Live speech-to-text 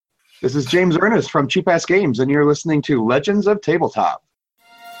This is James Ernest from Cheap Ass Games, and you're listening to Legends of Tabletop.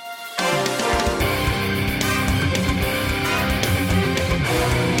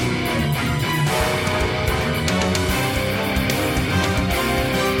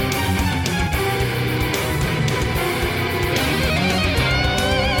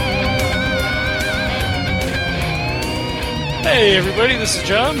 Hey everybody, this is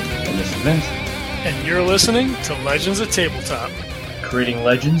John. And this is Vince. And you're listening to Legends of Tabletop. Creating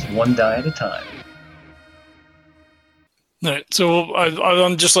legends one die at a time. All right, so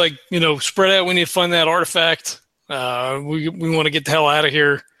I'm just like, spread out. We need to find that artifact. We want to get the hell out of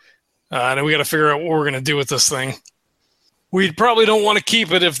here. And we got to figure out what we're going to do with this thing. We probably don't want to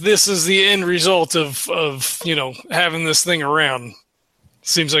keep it if this is the end result of having this thing around.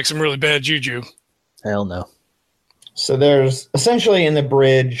 Seems like some really bad juju. Hell no. So there's essentially in the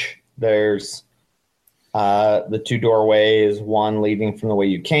bridge, there's the two doorways, one leading from the way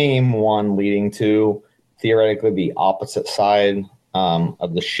you came, one leading to theoretically the opposite side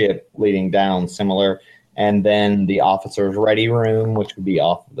of the ship leading down similar, and then the officer's ready room, which would be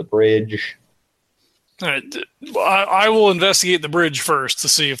off of the bridge. All right. I will investigate the bridge first to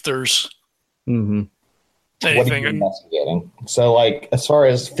see if there's anything. What are you investigating? So, as far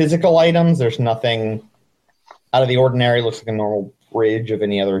as physical items, there's nothing out of the ordinary. Looks like a normal bridge of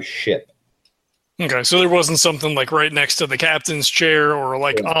any other ship. Okay, so there wasn't something like right next to the captain's chair or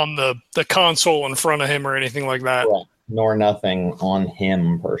on the console in front of him or anything like that? Right. Nor nothing on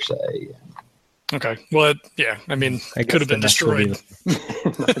him per se. Okay, well, yeah, it could have been destroyed.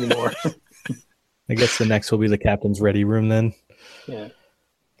 Not anymore. I guess the next will be the captain's ready room then. Yeah.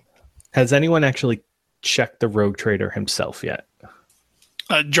 Has anyone actually checked the rogue trader himself yet?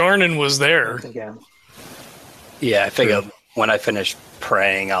 Jarnan was there. Yeah, I figure when I finish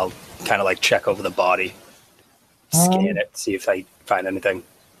praying, I'll kind of check over the body, scan it, see if I find anything.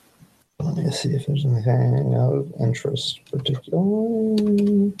 Let me see if there's anything of interest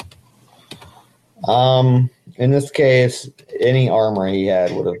particularly. In this case, any armor he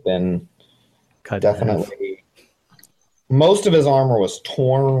had would have been definitely. Most of his armor was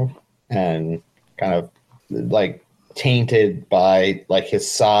torn and kind of tainted by his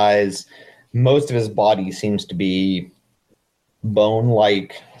size. Most of his body seems to be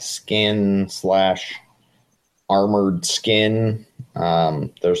bone-like skin / armored skin.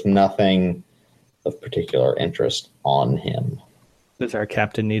 There's nothing of particular interest on him. Does our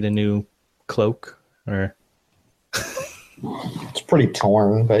captain need a new cloak? Or it's pretty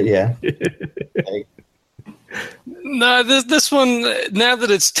torn, but yeah. No, this one, now that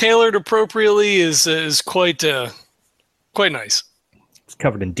it's tailored appropriately, is quite nice. It's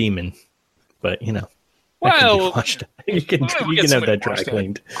covered in demon, but well, you can have that dry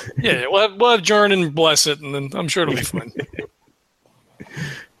cleaned. Yeah, we'll have Jarnan bless it, and then I'm sure it'll be fine.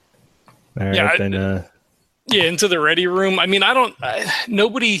 All right, then. Into the ready room. We don't have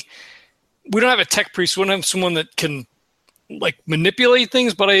a tech priest. We don't have someone that can manipulate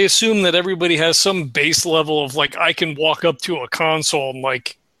things, but I assume that everybody has some base level of I can walk up to a console and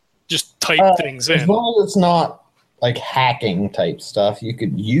just type things in. As long as it's not hacking type stuff, you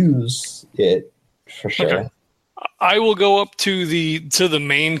could use it for sure. Okay. I will go up to the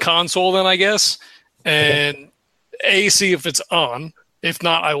main console then, I guess, and see if it's on. If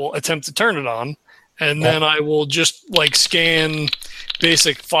not, I will attempt to turn it on, and then I will just scan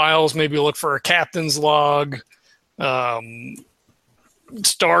basic files, maybe look for a captain's log,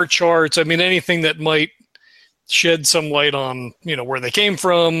 star charts. Anything that might shed some light on, where they came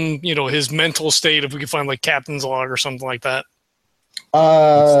from, his mental state, if we could find captain's log or something like that.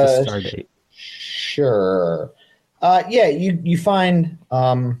 What's the star date? Sure. You find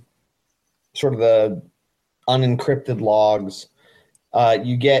sort of the unencrypted logs.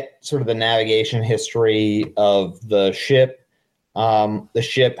 You get sort of the navigation history of the ship. The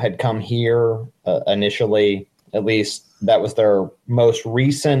ship had come here initially. At least that was their most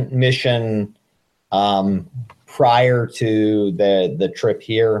recent mission prior to the trip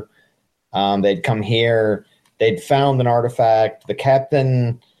here. They'd come here. They'd found an artifact. The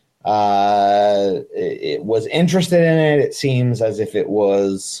captain it was interested in it. It seems as if it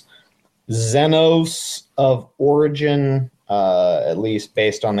was Xenos of origin, at least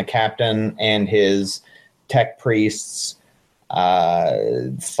based on the captain and his tech priests'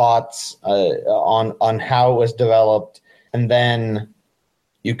 thoughts on how it was developed. And then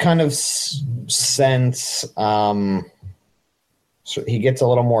you kind of sense so he gets a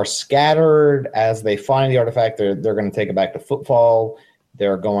little more scattered as they find the artifact. They're going to take it back to Footfall.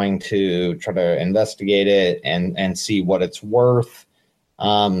 They're going to try to investigate it and see what it's worth.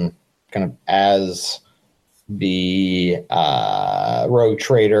 Kind of as the Rogue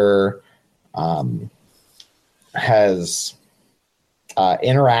Trader has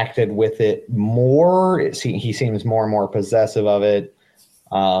interacted with it more. He seems more and more possessive of it.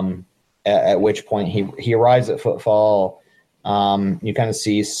 At which point he arrives at Footfall. You kind of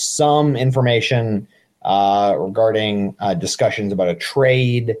see some information regarding discussions about a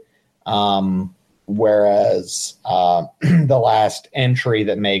trade, whereas the last entry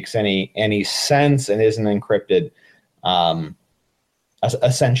that makes any sense and isn't encrypted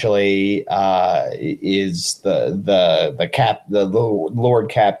essentially is the Lord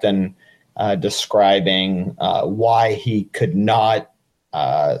Captain describing why he could not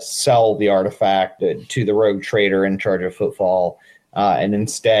sell the artifact to the Rogue Trader in charge of Footfall, and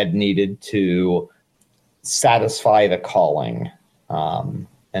instead needed to satisfy the calling.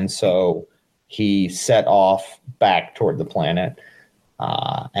 And so he set off back toward the planet.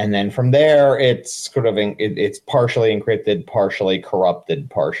 And then from there, it's sort of it's partially encrypted, partially corrupted,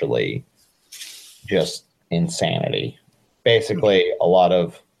 partially just insanity. Basically, a lot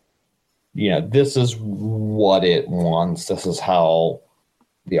of, this is what it wants. This is how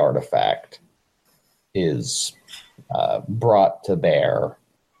the artifact is brought to bear.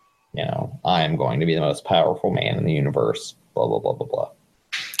 I am going to be the most powerful man in the universe. Blah blah blah blah blah.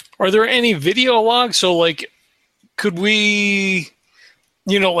 Are there any video logs? So, like, could we,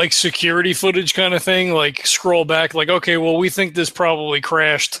 like security footage kind of thing, like scroll back, like, okay, well, we think this probably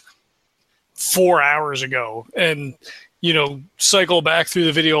crashed 4 hours ago, and cycle back through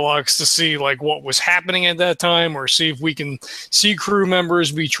the video logs to see like what was happening at that time, or see if we can see crew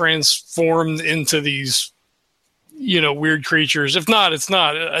members be transformed into these, weird creatures. If not, it's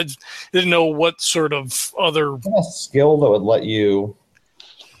not. I didn't know what sort of other skill that would let you.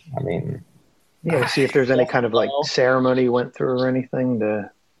 See if there's any kind of like ceremony went through or anything to.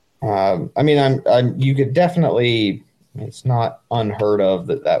 You could definitely. It's not unheard of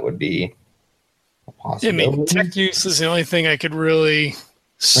that would be a possibility. Tech use is the only thing I could really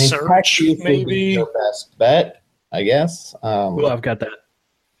search. Maybe your best bet, I guess. Well, I've got that.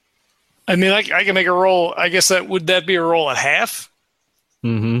 I can make a roll. I guess would be a roll at half?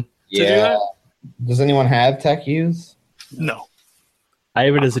 Mm-hmm. Yeah. Does anyone have tech use? No. I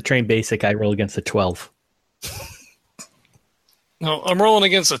have it as a trained basic. I roll against a 12. No, I'm rolling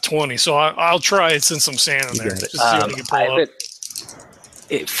against a 20, so I'll try it since I'm standing there. Just see what I can pull up.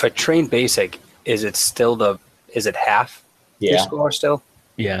 For trained basic, is it half your score still?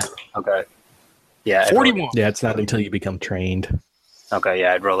 Yeah. Okay. Yeah. 41. Yeah, it's not until you become trained. Okay,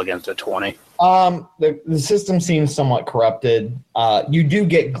 yeah, I'd roll against a 20. The system seems somewhat corrupted. You do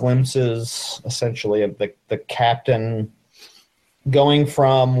get glimpses, essentially, of the captain going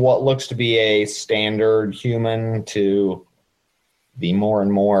from what looks to be a standard human to the more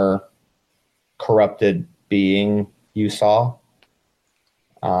and more corrupted being you saw.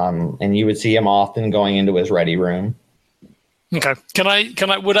 And you would see him often going into his ready room. Okay.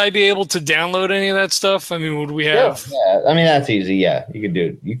 Would I be able to download any of that stuff? Would we have? Yeah. That's easy. Yeah, you could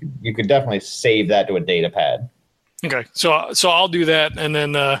do it. You could definitely save that to a data pad. Okay. So I'll do that. And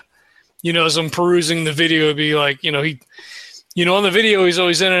then, as I'm perusing the video, it'd be like, on the video, he's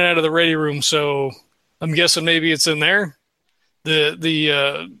always in and out of the ready room. So I'm guessing maybe it's in there.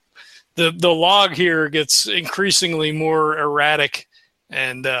 The log here gets increasingly more erratic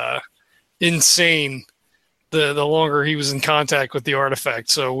and insane the longer he was in contact with the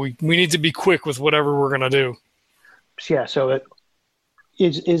artifact. So we need to be quick with whatever we're going to do. Yeah. So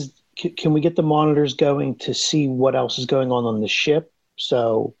can we get the monitors going to see what else is going on the ship?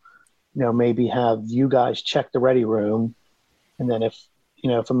 So, maybe have you guys check the ready room. And then if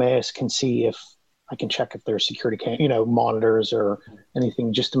Emmaus can see if I can check if there's security monitors or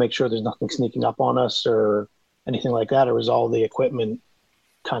anything, just to make sure there's nothing sneaking up on us or anything like that, or is all the equipment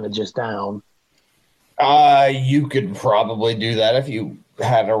kind of just down? You could probably do that if you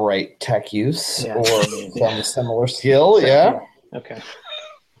had a right tech use or some similar skill. Yeah. Okay.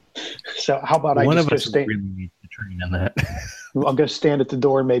 So how about one I of just us go really needs to train on that. I'm going to stand at the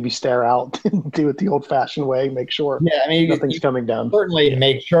door and maybe stare out and do it the old-fashioned way, make sure nothing's coming down. Certainly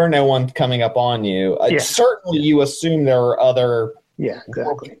make sure no one's coming up on you. Certainly you assume there are other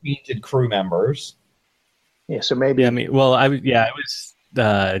acquainted crew members. Yeah, so maybe...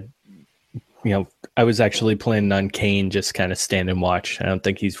 I was actually planning on Kane just kind of stand and watch. I don't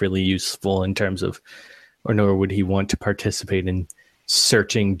think he's really useful in terms of, or nor would he want to participate in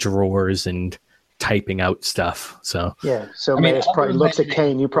searching drawers and typing out stuff. So Emmaus probably looks at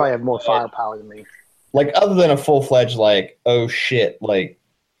Kane. You probably have more firepower than me. Like, other than a full-fledged, like, oh shit, like,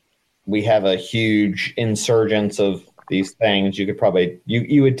 we have a huge insurgence of these things, you could probably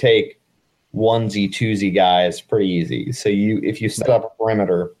you would take onesie twosie guy is pretty easy. So if you set up a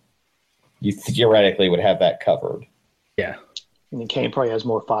perimeter, you theoretically would have that covered. Yeah. I mean, Kane probably has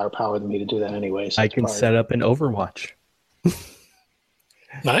more firepower than me to do that anyway. So I it's can probably- set up an Overwatch.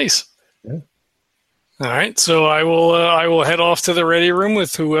 Nice. Yeah. All right, so I will head off to the ready room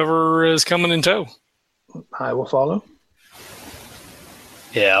with whoever is coming in tow. I will follow.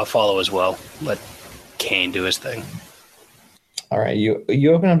 Yeah, I'll follow as well. Let Kane do his thing. All right, you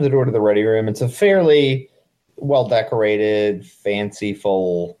open up the door to the ready room. It's a fairly well decorated,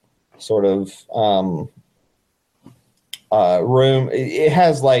 fanciful sort of room. It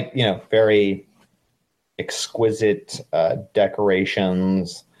has very exquisite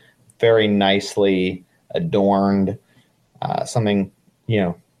decorations, very nicely adorned, something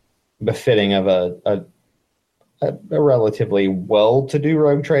befitting of a relatively well-to-do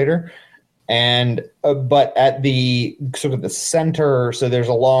rogue trader. And but at the sort of the center, so there's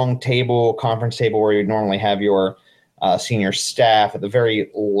a long table, conference table, where you'd normally have your senior staff. At the very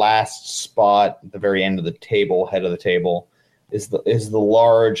last spot, at the very end of the table, head of the table, is the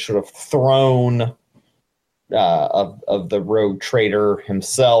large sort of throne of the rogue trader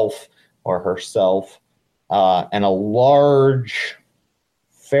himself or herself, and a large,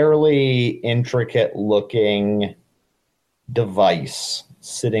 fairly intricate looking device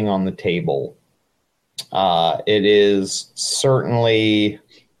sitting on the table. It is certainly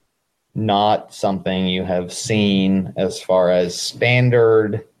not something you have seen as far as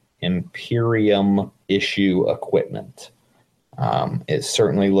standard Imperium issue equipment. It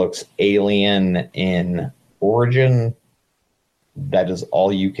certainly looks alien in origin. That is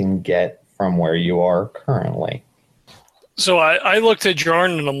all you can get from where you are currently. So I looked at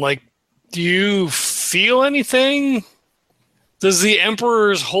Jordan and I'm like, do you feel anything? Does the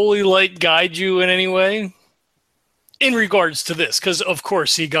Emperor's holy light guide you in any way? In regards to this, because of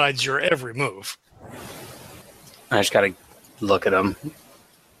course he guides your every move. I just got to look at him.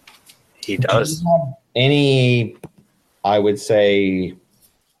 He does. Do you have any, I would say,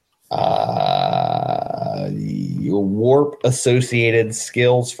 warp-associated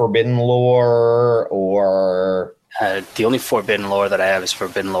skills, forbidden lore, or... The only forbidden lore that I have is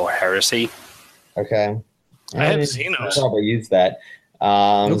forbidden lore heresy. Okay. I have didn't Xenos. Probably use that.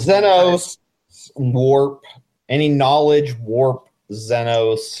 Xenos, warp, any knowledge, warp,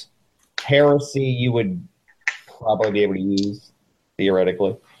 Xenos, heresy you would probably be able to use,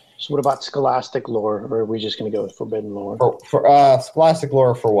 theoretically. So what about scholastic lore, or are we just going to go with forbidden lore? For scholastic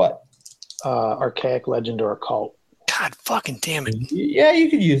lore for what? Archaic legend or occult. God fucking damn it. Yeah, you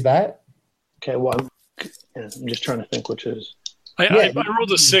could use that. Okay, well, I'm just trying to think which is. I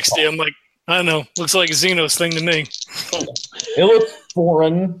rolled a 60. I'm like, I don't know. Looks like a Xenos thing to me. It looks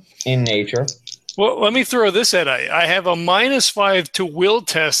foreign in nature. Well, let me throw this at you. I have a -5 to will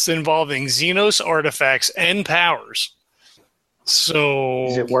tests involving Xenos artifacts and powers. So,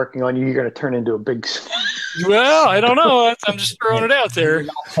 Is it working on you? You're going to turn into a big. well, I don't know. I'm just throwing it out there.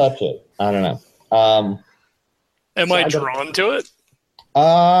 Touch it. I don't know. Am I drawn to it?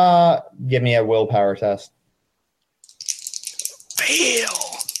 Give me a willpower test. Fail.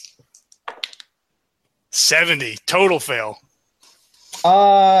 70 total fail.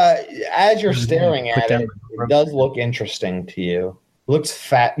 As you're staring at it, it does look interesting to you. Looks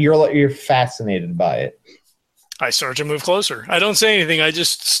fat. You're fascinated by it. I start to move closer. I don't say anything. I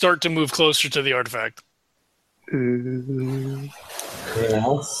just start to move closer to the artifact. Anything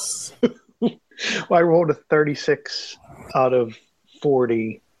else? Well, I rolled a 36 out of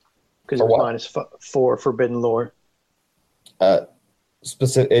 40 because it was -4 forbidden lore.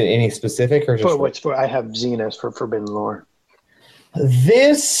 Any specific or just? I have Xenos for forbidden lore.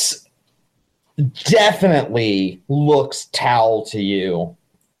 This definitely looks Tal to you,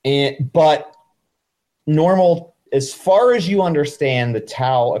 but normal, as far as you understand, the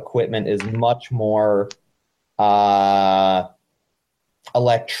Tal equipment is much more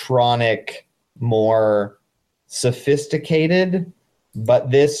electronic, more sophisticated, but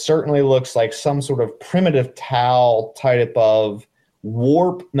this certainly looks like some sort of primitive Tal type of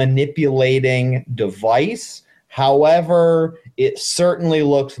warp manipulating device. However, it certainly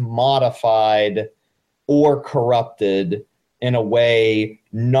looks modified or corrupted in a way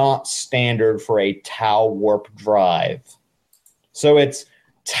not standard for a Tau warp drive. So it's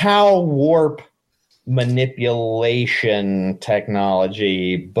Tau warp manipulation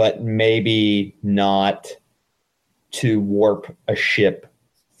technology, but maybe not to warp a ship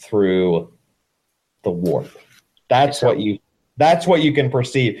through the warp. That's what you can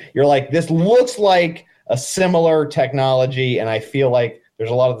perceive. You're like, this looks like a similar technology, and I feel like there's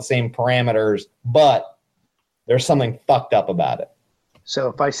a lot of the same parameters, but there's something fucked up about it. So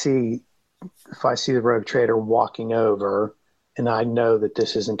if I see if I see the rogue trader walking over, and I know that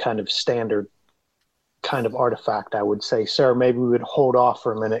this isn't kind of standard kind of artifact, I would say, sir, maybe we would hold off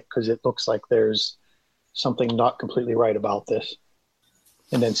for a minute because it looks like there's something not completely right about this,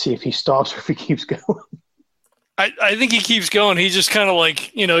 and then see if he stops or if he keeps going. I think he keeps going. He just kind of like,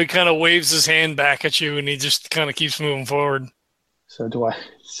 he kind of waves his hand back at you, and he just kind of keeps moving forward. So do I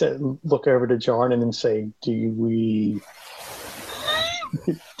look over to Jarnan and say, do we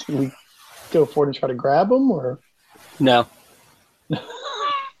go forward and try to grab him, or No.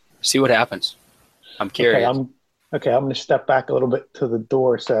 See what happens. I'm curious. I'm going to step back a little bit to the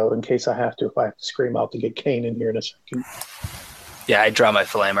door, so in case I have to, if I have to scream out to get Kane in here in a second. Yeah, I draw my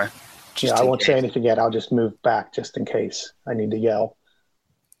flamer. Yeah, I won't say anything yet. I'll just move back just in case I need to yell.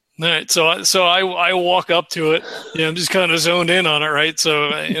 All right, so I walk up to it. I'm just kind of zoned in on it, right? So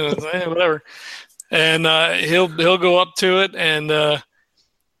whatever, and he'll go up to it and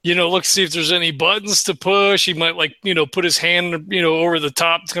look, see if there's any buttons to push. He might put his hand over the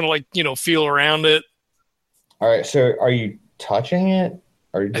top. It's gonna feel around it. All right. So are you touching it?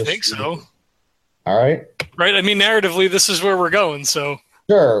 Or I think so. All right. Right. I mean, narratively, this is where we're going. So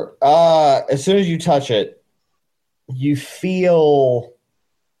sure. As soon as you touch it, you feel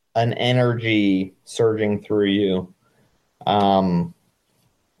an energy surging through you. An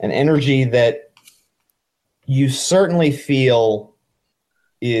energy that you certainly feel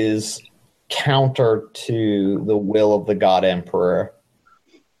is counter to the will of the God Emperor.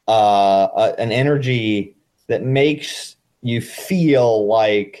 An energy that makes you feel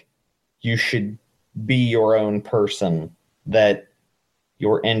like you should be your own person, that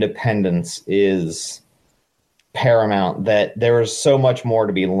your independence is paramount, that there is so much more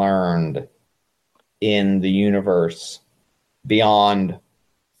to be learned in the universe beyond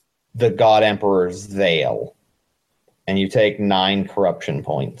the God Emperor's veil. And you take 9 corruption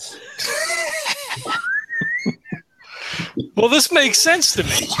points. Well, this makes sense to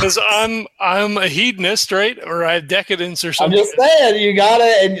me because I'm a hedonist, right? Or I have decadence or something. I'm just saying, you got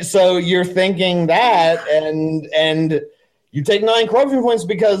it. And so you're thinking that, and you take 9 corruption points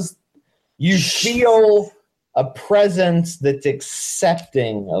because you feel a presence that's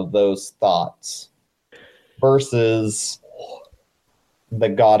accepting of those thoughts versus the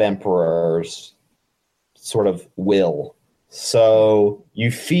God Emperor's sort of will. So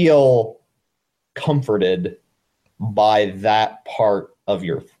you feel comforted by that part of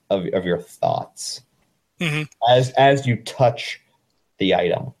your thoughts as you touch the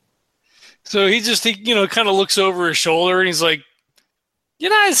item. So he kind of looks over his shoulder and he's like, it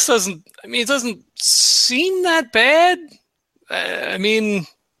doesn't seem that bad.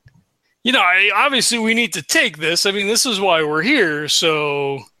 Obviously we need to take this. This is why we're here.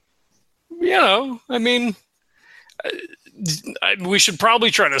 So, we should probably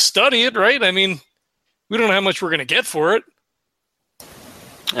try to study it, right? We don't know how much we're going to get for it.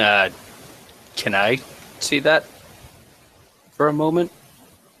 Can I see that for a moment?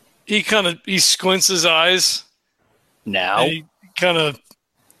 He squints his eyes. Now? He kind of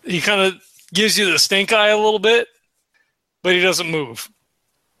gives you the stink eye a little bit, but he doesn't move.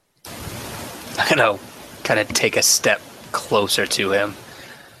 I'm going to kind of take a step closer to him.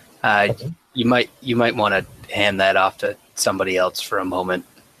 You might want to hand that off to somebody else for a moment.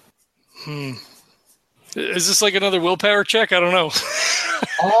 Is this like another willpower check? I don't know.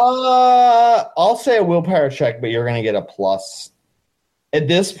 I'll say a willpower check, but you're going to get a plus. At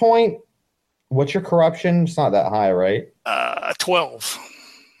this point, what's your corruption? It's not that high, right? 12.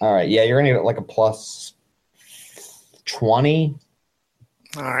 All right. Yeah, you're going to get like a plus 20.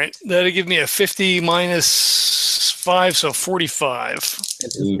 All right. That'll give me a 50 minus 5, so 45.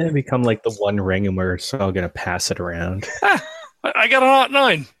 It's going to become like the one ring and we're all going to pass it around. I got a hot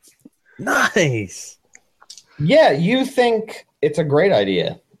 9. Nice. Yeah, you think it's a great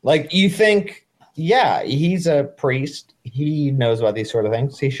idea. Like, you think, yeah, he's a priest. He knows about these sort of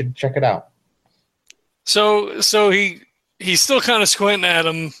things. He should check it out. So he's still kind of squinting at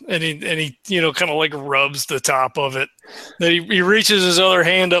him, and he kind of like rubs the top of it. Then he reaches his other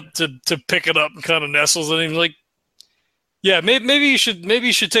hand up to pick it up and kind of nestles it. And he's like, "Yeah, maybe you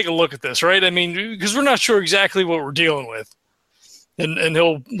should take a look at this, right? Because we're not sure exactly what we're dealing with." And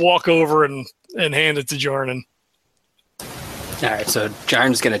he'll walk over and hand it to Jarnan. All right, so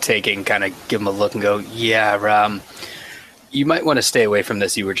Jarn's going to take it and kind of give him a look and go, "Yeah, you might want to stay away from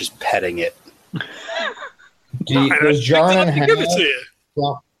this. You were just petting it." Does Jarnan have?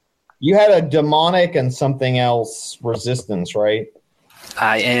 Well, you had a demonic and something else resistance, right?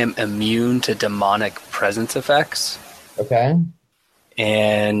 I am immune to demonic presence effects. Okay.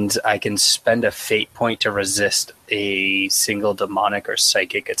 And I can spend a fate point to resist a single demonic or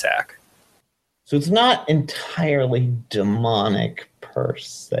psychic attack. So it's not entirely demonic per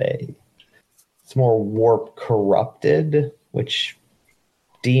se. It's more warp corrupted, which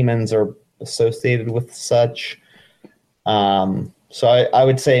demons are associated with such. So I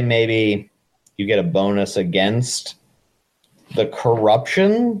would say maybe you get a bonus against the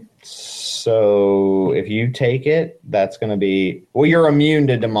corruption. So if you take it, that's going to be... Well, you're immune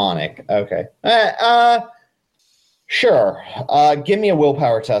to demonic. Okay. Sure. Give me a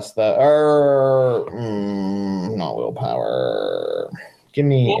willpower test, though. Or... not willpower. Give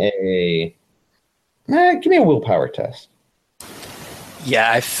me a willpower test.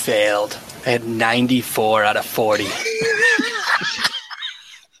 Yeah, I failed. I had 94 out of 40.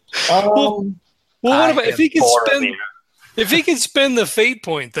 Well, what about if he could spend the fate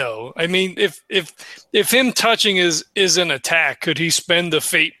point though? I mean, if him touching is an attack, could he spend the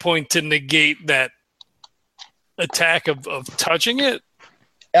fate point to negate that attack of touching it?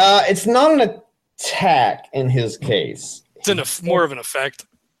 It's not an attack in his case. It's more of an effect.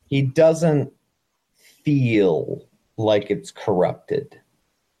 He doesn't feel like it's corrupted.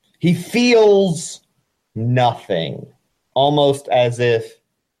 He feels nothing, almost as if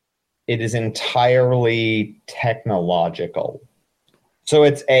it is entirely technological. So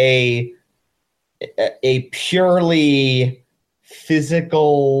it's a purely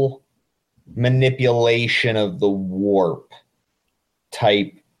physical manipulation of the warp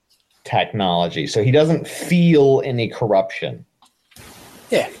type technology. So he doesn't feel any corruption.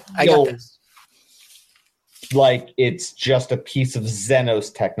 Yeah, I got this. Like it's just a piece of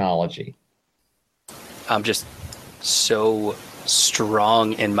Xenos technology. I'm just so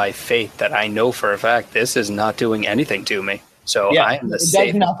strong in my faith that I know for a fact this is not doing anything to me. So yeah, I am the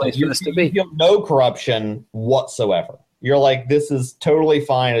safest place for this to be. You feel no corruption whatsoever. You're like, this is totally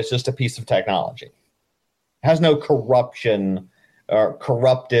fine. It's just a piece of technology. It has no corruption or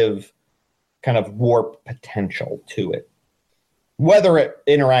corruptive kind of warp potential to it. Whether it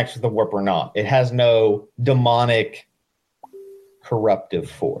interacts with the warp or not, it has no demonic corruptive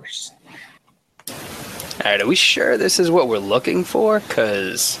force. All right, are we sure this is what we're looking for?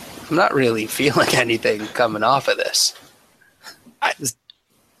 Because I'm not really feeling anything coming off of this. I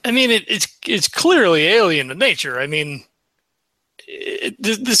mean, it's clearly alien in nature. I mean,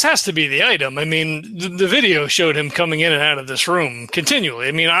 this has to be the item. I mean, the video showed him coming in and out of this room continually.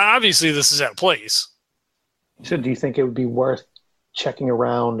 I mean, obviously this is out of place. So do you think it would be worth checking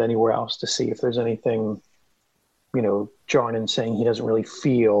around anywhere else to see if there's anything, Jarnan saying he doesn't really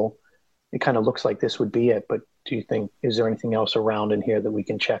feel? It kind of looks like this would be it, but do you think, is there anything else around in here that we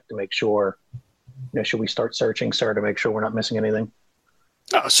can check to make sure, should we start searching, sir, to make sure we're not missing anything?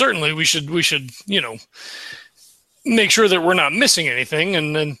 Certainly we should, make sure that we're not missing anything.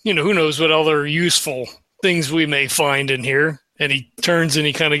 And then, who knows what other useful things we may find in here. And he turns and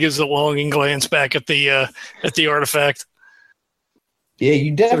he kind of gives a longing glance back at the artifact. Yeah,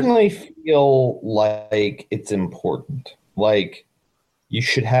 you definitely feel like it's important. Like you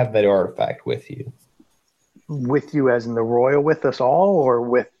should have that artifact with you. With you as in the royal with us all, or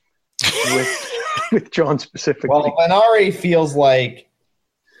with John specifically? Well, Venari feels like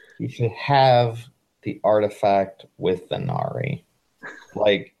you should have the artifact with Venari.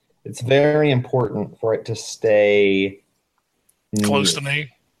 Like it's very important for it to stay close to me.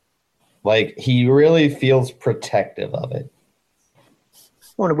 Like he really feels protective of it.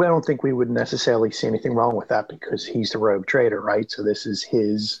 Well, I don't think we would necessarily see anything wrong with that because he's the rogue trader, right? So this is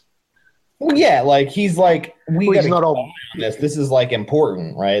his. Well, yeah, like he's like he's not all this. This is like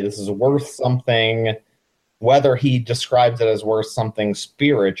important, right? This is worth something. Whether he describes it as worth something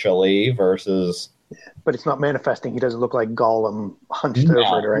spiritually versus. But it's not manifesting. He doesn't look like Gollum hunched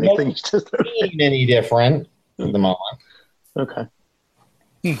over it or anything. He's just any different at the moment. Okay.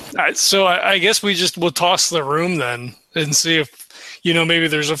 So I guess we'll toss the room then and see if, maybe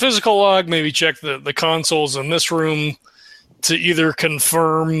there's a physical log, maybe check the consoles in this room to either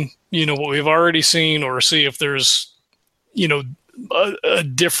confirm, what we've already seen or see if there's, a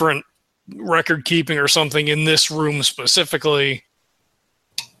different record keeping or something in this room specifically.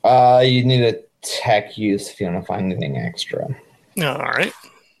 You need a tech use if you want to find anything extra. All right.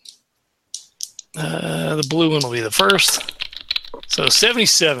 The blue one will be the first. So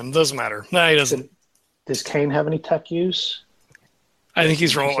 77, doesn't matter. No, he doesn't. Does Kane have any tech use? I think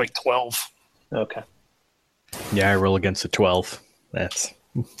he's rolling like 12. Okay. Yeah, I roll against a 12. That's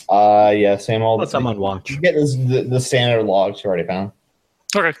yeah, same old. Plus I'm on watch. You get the standard logs you already found.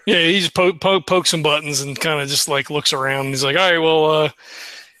 Okay. Yeah, he just pokes some buttons and kind of just like looks around. He's like, all right, well,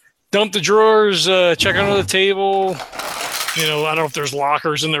 dump the drawers, check under the table. I don't know if there's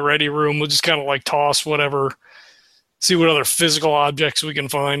lockers in the ready room. We'll just kind of like toss whatever, see what other physical objects we can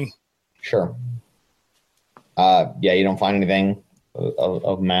find. Sure. Yeah, you don't find anything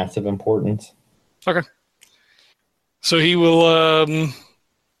of massive importance. Okay. So he will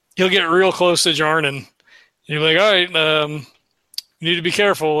he'll get real close to Jarnan. He'll be like, all right, you need to be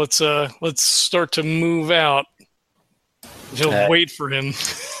careful. Let's start to move out. He'll wait for him.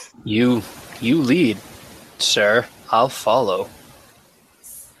 You lead, sir. I'll follow.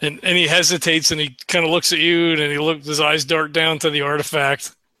 And he hesitates and he kind of looks at you and his eyes dart down to the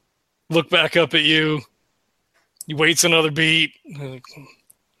artifact. Look back up at you. He waits another beat.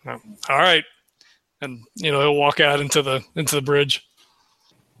 All right. And he'll walk out into the bridge.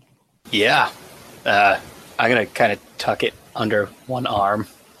 Yeah. I'm gonna kind of tuck it under one arm,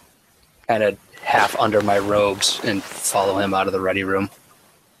 kind of half under my robes, and follow him out of the ready room,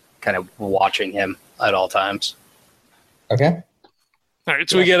 kind of watching him at all times. Okay. All right,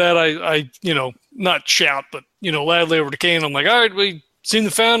 so we get out. I not shout, but loudly over to Kane. I'm like, all right, we seem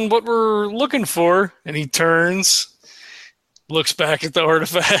to found what we're looking for. And he turns, looks back at the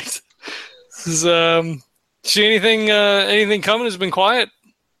artifact. Says, see anything coming? Has been quiet.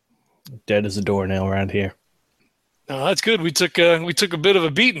 Dead as a door now around here. Oh, that's good. We took a bit of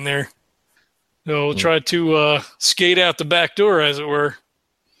a beating there. So we'll try to skate out the back door, as it were.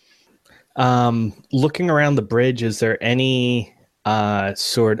 Looking around the bridge, is there any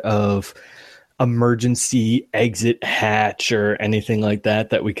sort of emergency exit hatch or anything like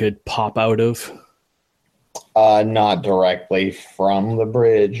that we could pop out of? Not directly from the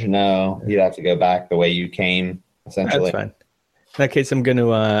bridge. No, you'd have to go back the way you came. Essentially, that's fine. In that case, I'm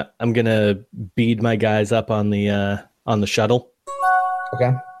gonna bead my guys up on the shuttle.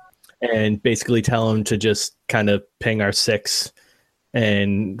 Okay. And basically tell them to just kind of ping our 6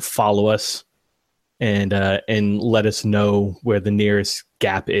 and follow us, and let us know where the nearest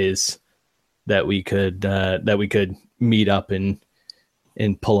gap is that we could meet up and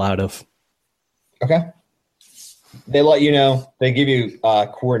pull out of. Okay. They let you know. They give you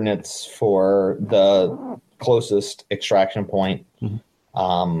coordinates for the closest extraction point.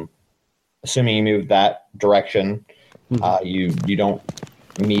 Mm-hmm. Assuming you move that direction, mm-hmm. You don't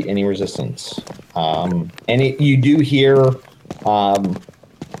meet any resistance. You do hear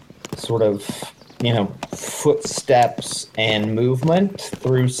sort of footsteps and movement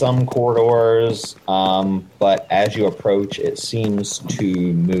through some corridors, but as you approach, it seems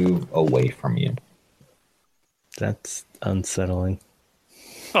to move away from you. That's unsettling.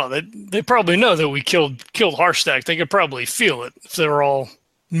 Oh, they probably know that we killed Harstack. They could probably feel it if they're all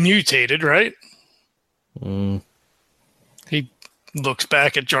mutated, right? Mm. He looks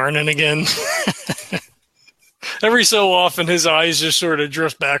back at Jarnan again. Every so often, his eyes just sort of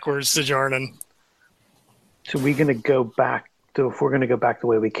drift backwards to Jarnan. So we're going to go back if we're going to go back the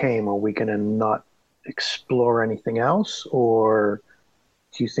way we came, are we going to not explore anything else? Or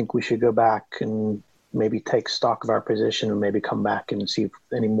do you think we should go back and maybe take stock of our position and maybe come back and see if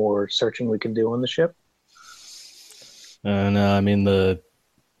any more searching we can do on the ship? No, I mean, the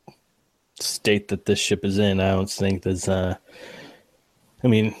state that this ship is in, I don't think there's, other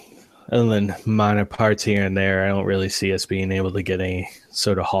than minor parts here and there, I don't really see us being able to get any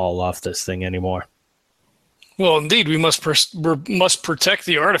sort of haul off this thing anymore. Well, indeed, we must protect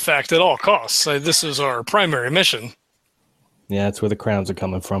the artifact at all costs. This is our primary mission. Yeah, that's where the crowns are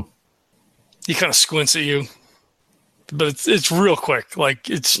coming from. He kind of squints at you, but it's real quick. Like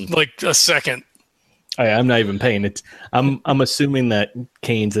it's like a second. I'm not even paying it. I'm assuming that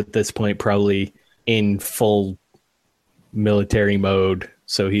Kane's at this point probably in full military mode,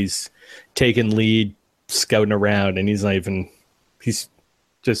 so he's taking lead, scouting around, and he's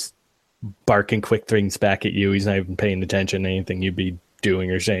just barking quick things back at you. He's not even paying attention to anything you'd be doing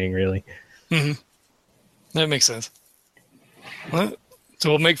or saying, really. Mm-hmm. That makes sense. Well, so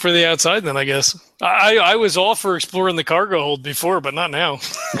we'll make for the outside then, I guess. I was all for exploring the cargo hold before, but not now.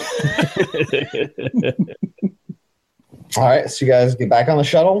 All right, so you guys get back on the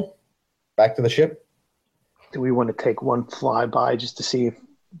shuttle, back to the ship. Do we want to take one flyby just to see if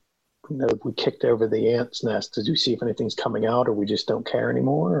we kicked over the ant's nest to see if anything's coming out, or we just don't care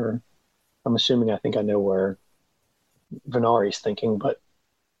anymore? Or I'm assuming I think I know where Venari's thinking, but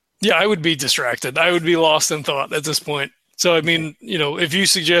yeah, I would be distracted. I would be lost in thought at this point. So I mean, if you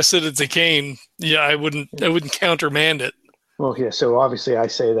suggested it's a Kane, yeah, I wouldn't countermand it. Well, yeah. So obviously, I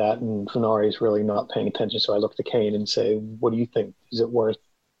say that, and Venari's really not paying attention. So I look to Kane and say, "What do you think? Is it worth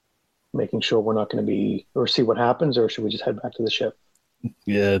making sure we're not going to be, or see what happens, or should we just head back to the ship?"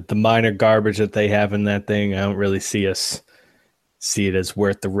 Yeah, the minor garbage that they have in that thing, I don't really see it as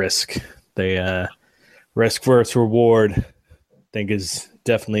worth the risk. They risk versus reward, I think, is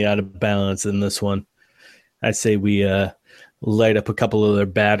definitely out of balance in this one. I say we light up a couple of their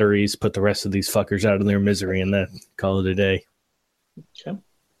batteries, put the rest of these fuckers out of their misery, and then call it a day. Okay.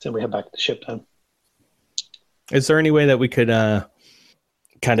 So we head back to the ship then. Is there any way that we could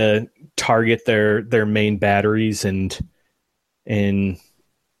kind of target their main batteries and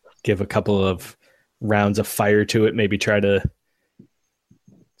give a couple of rounds of fire to it? Maybe try to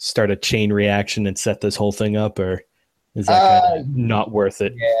start a chain reaction and set this whole thing up, or is that kind of not worth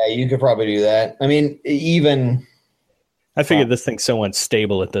it? Yeah, you could probably do that. I mean, even I figured this thing's so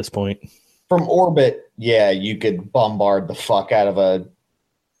unstable at this point. From orbit, yeah, you could bombard the fuck out of a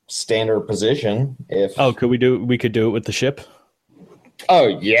standard position. We could do it with the ship? Oh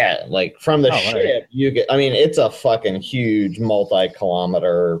yeah, like from the ship, right. You get. I mean, it's a fucking huge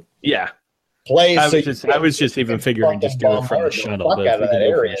multi-kilometer. Yeah. Place. I was just even figuring just do it from the shuttle. But out of that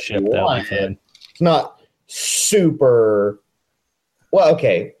area, ship, it's not super. Well,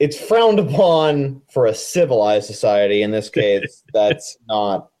 okay, it's frowned upon for a civilized society. In this case, that's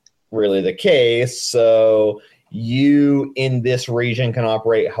not really the case. So you in this region can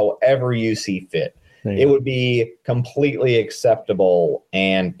operate however you see fit. It would be completely acceptable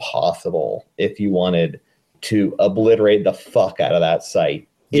and possible if you wanted to obliterate the fuck out of that site.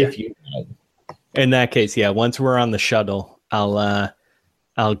 Yeah. If you wanted. In that case, yeah. Once we're on the shuttle, I'll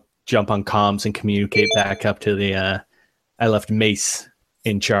jump on comms and communicate back up to the. I left Mace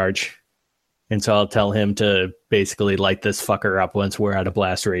in charge, and so I'll tell him to basically light this fucker up once we're out of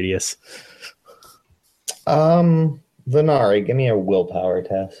blast radius. Venari, give me a willpower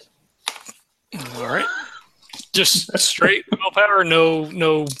test. All right. Just straight willpower, no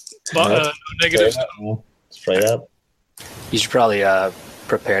negatives. Straight up. You should probably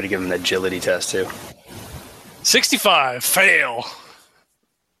prepare to give him an agility test too. 65, fail.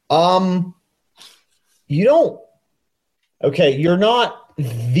 You don't. Okay, you're not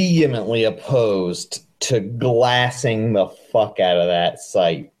vehemently opposed to glassing the fuck out of that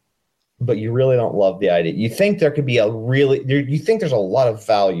site, but you really don't love the idea. You think there could be you think there's a lot of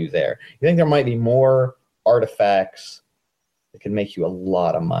value there. You think there might be more artifacts that could make you a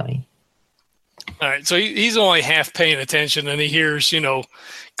lot of money. All right, so he's only half paying attention, and he hears,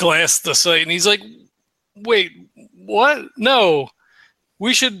 glass the site, and he's like, wait, what? No,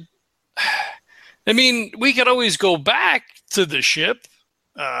 we should... I mean, we could always go back to the ship.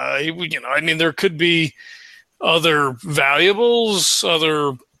 There could be other valuables,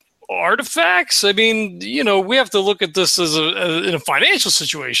 other artifacts. I mean, we have to look at this as in a financial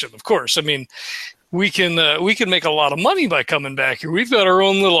situation, of course. I mean, we can make a lot of money by coming back here. We've got our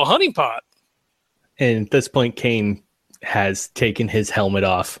own little honeypot. And at this point, Kane has taken his helmet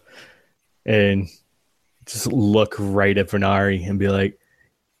off and just look right at Venari and be like,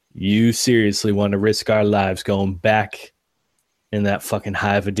 you seriously want to risk our lives going back in that fucking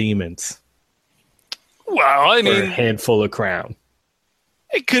hive of demons? Well, I mean, a handful of crown.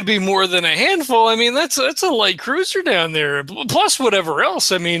 It could be more than a handful. I mean, that's a light cruiser down there, plus whatever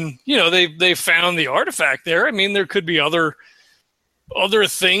else. I mean, they found the artifact there. I mean, there could be other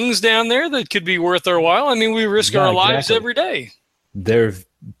things down there that could be worth our while. I mean, we risk our lives every day. There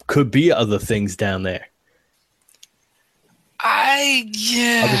could be other things down there.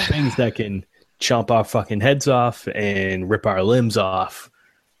 Other things that can chomp our fucking heads off and rip our limbs off.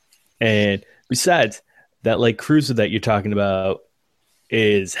 And besides, that light cruiser that you're talking about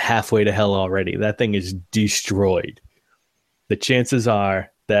is halfway to hell already. That thing is destroyed. The chances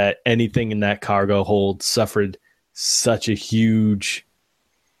are that anything in that cargo hold suffered such a huge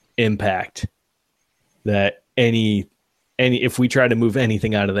impact that if we try to move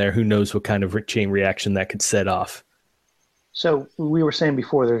anything out of there, who knows what kind of chain reaction that could set off. So we were saying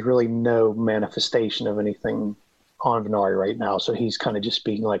before, there's really no manifestation of anything on Venari right now. So he's kind of just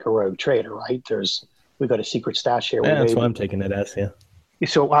being like a rogue trader, right? We've got a secret stash here. Yeah, that's what I'm taking it as, yeah.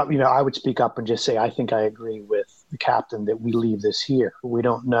 So, I would speak up and just say, I think I agree with the captain that we leave this here. We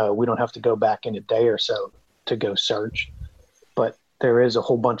don't know. We don't have to go back in a day or so to go search. But there is a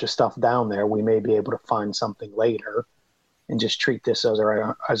whole bunch of stuff down there. We may be able to find something later and just treat this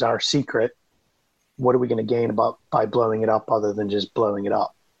as our secret. What are we going to gain by blowing it up other than just blowing it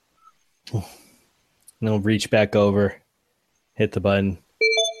up? And I'll reach back over, hit the button.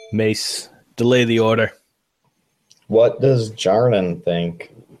 Mace, delay the order. What does Jarnan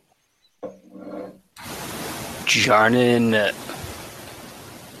think? Jarnan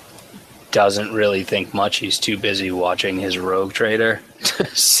doesn't really think much. He's too busy watching his rogue trader to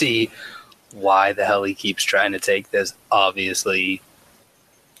see why the hell he keeps trying to take this obviously,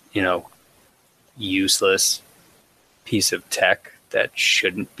 useless piece of tech that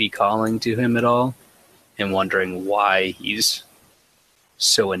shouldn't be calling to him at all, and wondering why he's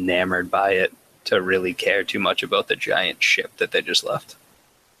so enamored by it to really care too much about the giant ship that they just left.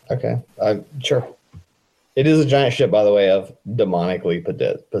 Okay, sure. It is a giant ship, by the way, of demonically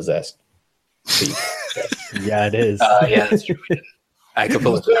possessed people. Yeah, it is. Yeah, that's true. I could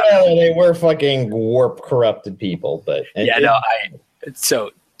believe They were fucking warp corrupted people, but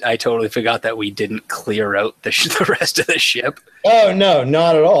so I totally forgot that we didn't clear out the rest of the ship. Oh no,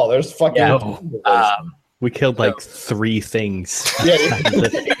 not at all. There's fucking we killed like 3 things. Yeah,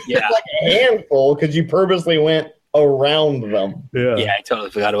 like a handful because you purposely went around them. Yeah, I totally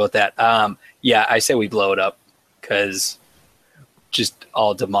forgot about that. Yeah, I say we blow it up because just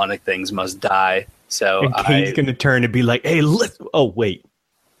all demonic things must die. So and Kane's gonna turn and be like, "Hey, wait,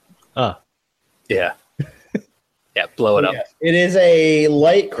 yeah, yeah, blow it up." Yeah. It is a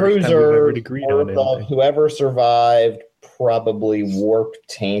light cruiser of whoever survived, probably warp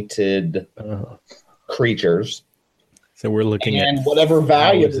tainted creatures. So we're looking at whatever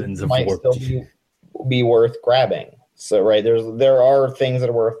value might still be worth grabbing. So right, there are things that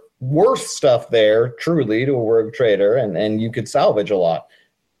are worth stuff there, truly, to a rogue trader, and you could salvage a lot.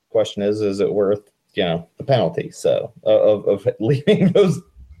 Question is it worth the penalty? So of leaving those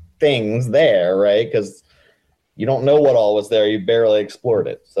things there, right? Because you don't know what all was there. You barely explored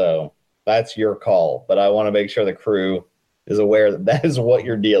it. So that's your call. But I want to make sure the crew is aware that is what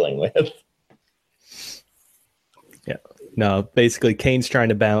you're dealing with. Yeah. No, basically Kane's trying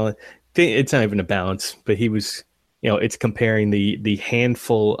to balance. It's not even a balance, but he was, it's comparing the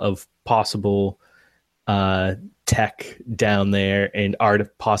handful of possible tech down there and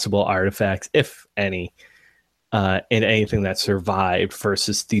possible artifacts, if any, and anything that survived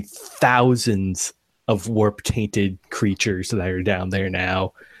versus the thousands of warp tainted creatures that are down there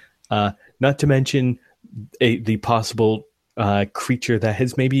now. Not to mention the possible creature that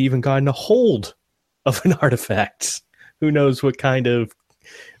has maybe even gotten a hold of an artifact. Who knows what kind of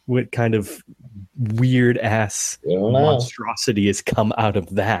weird ass monstrosity has come out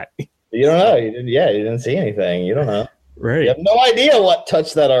of that. You don't know. You didn't see anything. You don't know. Right. You have no idea what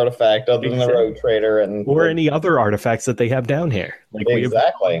touched that artifact other than the rogue trader or any other artifacts that they have down here.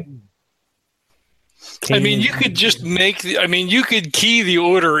 Exactly. I mean, you could just you could key the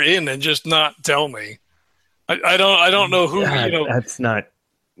order in and just not tell me. I don't know who. That's not.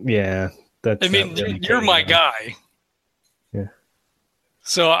 Yeah. That's. You're my guy. Yeah.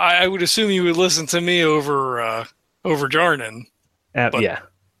 So I would assume you would listen to me over Jarnan. Yeah.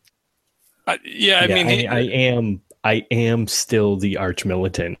 I am still the arch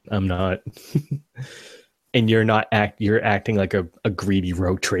militant. I'm not. And you're acting like a greedy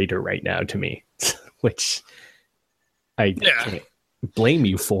rogue trader right now to me, which I can't blame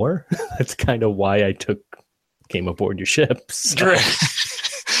you for. That's kind of why I came aboard your ship. So.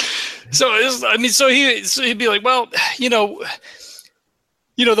 So he'd be like, well,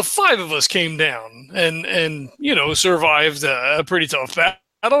 the 5 of us came down and survived a pretty tough battle.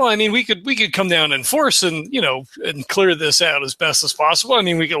 I mean, we could come down in force and clear this out as best as possible. I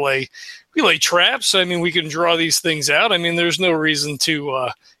mean, we lay traps. I mean, we can draw these things out. I mean, there's no reason to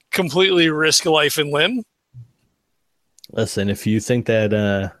completely risk life and limb. Listen, if you think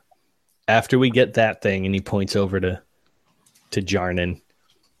that after we get that thing, and he points over to Jarnan,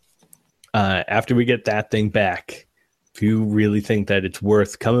 after we get that thing back, if you really think that it's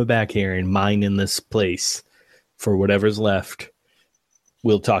worth coming back here and mining this place for whatever's left,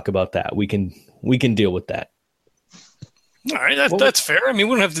 we'll talk about that. We can deal with that. All right, that's fair. I mean,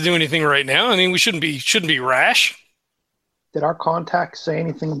 we don't have to do anything right now. I mean, we shouldn't be rash. Did our contact say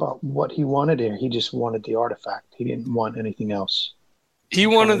anything about what he wanted, or he just wanted the artifact? He didn't want anything else. He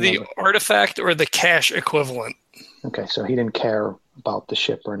wanted the artifact or the cash equivalent. Okay, so he didn't care about the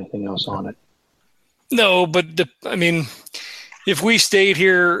ship or anything else on it. No, but if we stayed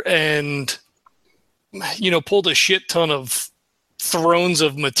here and pulled a shit ton of thrones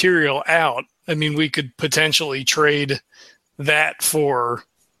of material out, I mean, we could potentially trade that for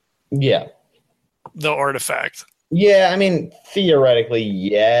the artifact. Yeah, I mean, theoretically,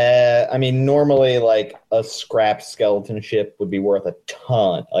 yeah. I mean, normally, like, a scrapped skeleton ship would be worth a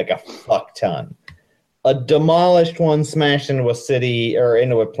ton, like a fuck ton. A demolished one smashed into a city or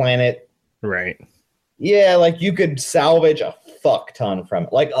into a planet. Right. Yeah, like, you could salvage a fuck ton from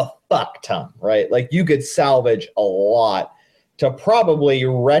it. Like, a fuck ton, right? Like, you could salvage a lot to probably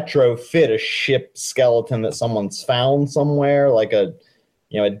retrofit a ship skeleton that someone's found somewhere, like a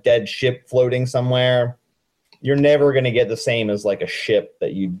dead ship floating somewhere. You're never going to get the same as like a ship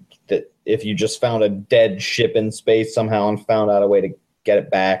that if you just found a dead ship in space somehow and found out a way to get it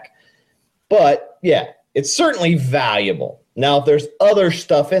back. But yeah, it's certainly valuable. Now, if there's other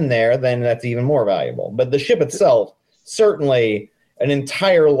stuff in there, then that's even more valuable. But the ship itself, certainly, an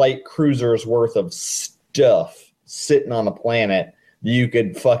entire light cruiser's worth of stuff sitting on a planet you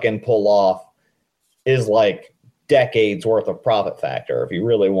could fucking pull off is like decades worth of profit factor if you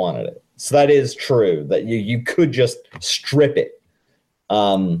really wanted it. So that is true that you could just strip it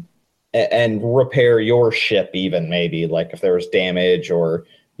and repair your ship, even maybe like if there was damage, or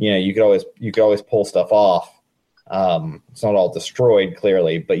you could always pull stuff off. It's not all destroyed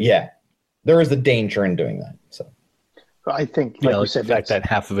clearly, but yeah, there is a danger in doing that. So I think, like you said, the fact that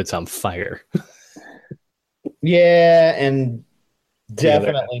half of it's on fire. Yeah, and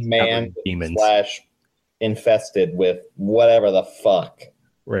definitely man demons / infested with whatever the fuck.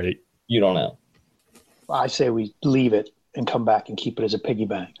 Right. You don't know. I say we leave it and come back and keep it as a piggy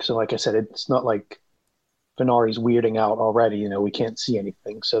bank. So like I said, it's not like Venari's weirding out already. We can't see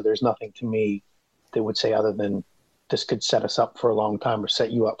anything. So there's nothing to me that would say other than this could set us up for a long time or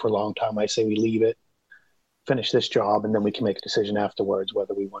set you up for a long time. I say we leave it, finish this job, and then we can make a decision afterwards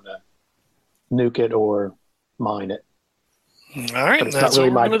whether we want to nuke it or mine it. All right, that's what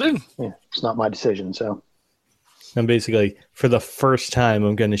we're going to do. Yeah, it's not my decision, so. I'm basically, for the first time,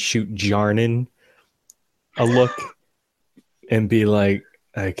 I'm going to shoot Jarnan a look and be like,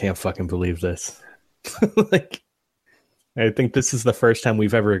 I can't fucking believe this. Like, I think this is the first time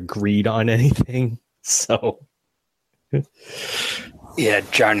we've ever agreed on anything, so. Yeah,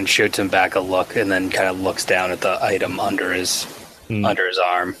 Jarnan shoots him back a look and then kind of looks down at the item under his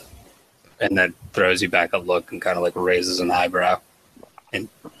arm, and then throws you back a look and kind of like raises an eyebrow and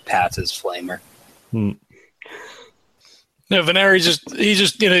pats his flamer. Yeah, Venari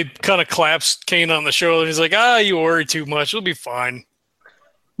just kind of claps Kane on the shoulder. He's like, you worry too much. It'll be fine.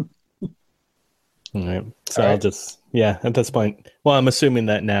 All right. So I'll just, at this point, well, I'm assuming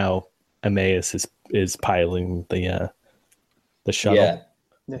that now Emmaus is piloting the shuttle. Yeah.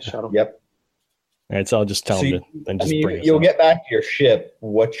 The shuttle. Yep. All right, so I'll just tell him to then just bring us you'll on. get back to your ship.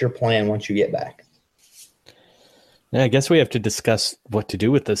 What's your plan once you get back? Yeah, I guess we have to discuss what to do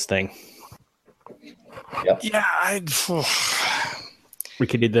with this thing. Yep. Yeah, we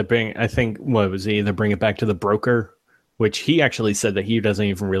could either bring it back to the broker, which he actually said that he doesn't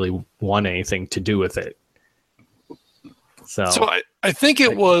even really want anything to do with it. So I think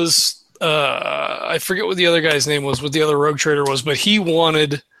it was I forget what the other guy's name was, what the other rogue trader was, but he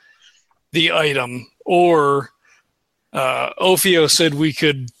wanted the item, or Ophio said we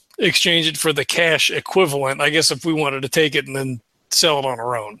could exchange it for the cash equivalent, I guess, if we wanted to take it and then sell it on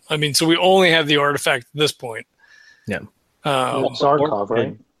our own. I mean, so we only have the artifact at this point. Yeah. Zarkov,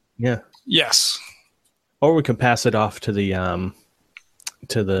 right? Yeah. Yes. Or we can pass it off to the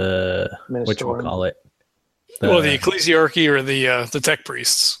whatchamacallit. The ecclesiarchy or the tech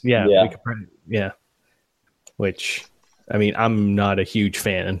priests. Yeah. Yeah. Which, I mean, I'm not a huge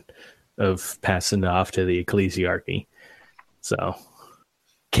fan of passing it off to the ecclesiarchy. So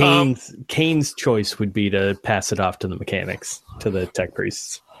Kane's choice would be to pass it off to the mechanics, to the tech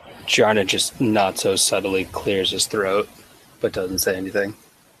priests. Jarnan just not so subtly clears his throat, but doesn't say anything.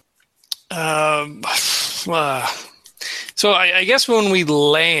 So I guess when we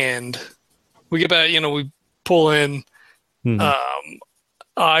land, we get back, we pull in. Mm-hmm.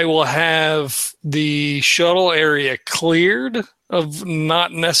 I will have the shuttle area cleared of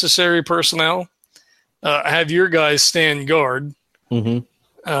not necessary personnel. Have your guys stand guard. Mm-hmm.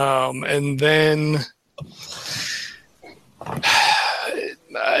 And then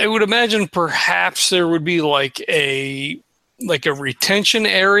I would imagine perhaps there would be like a retention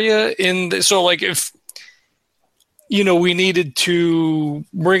area so like if we needed to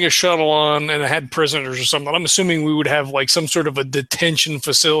bring a shuttle on and it had prisoners or something, I'm assuming we would have like some sort of a detention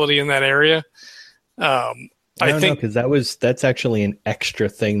facility in that area. I think because that's actually an extra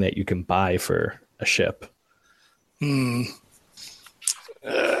thing that you can buy for a ship. Because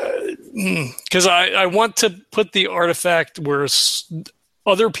I want to put the artifact where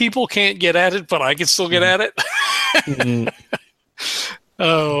other people can't get at it, but I can still get at it.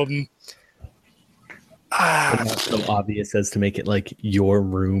 Not so obvious as to make it like your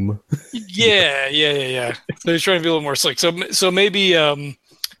room. Yeah. They're trying to be a little more slick. So maybe, I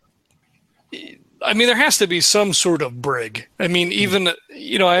mean, there has to be some sort of brig. I mean, even,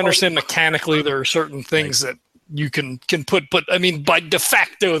 I understand mechanically there are certain things that you can put, but I mean, by de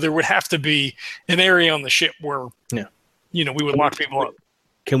facto, there would have to be an area on the ship where, we would lock people up.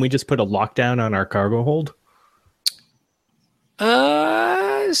 Can we just put a lockdown on our cargo hold?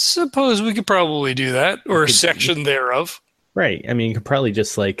 I suppose we could probably do that, or a section thereof. Right. I mean, you could probably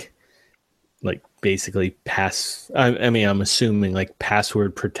just like basically pass. I mean, I'm assuming like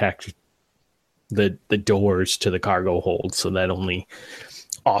password protect the doors to the cargo hold so that only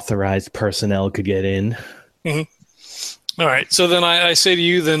authorized personnel could get in. Mm-hmm. All right. So then I say to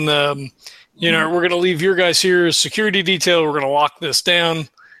you, then, we're going to leave your guys here as security detail. We're going to lock this down.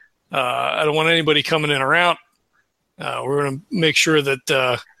 I don't want anybody coming in or out. We're going to make sure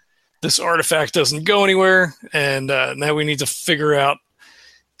that this artifact doesn't go anywhere. And now we need to figure out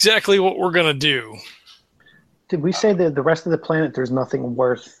exactly what we're going to do. Did we say that the rest of the planet, there's nothing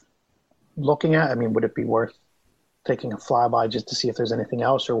worth looking at? I mean, would it be worth taking a flyby just to see if there's anything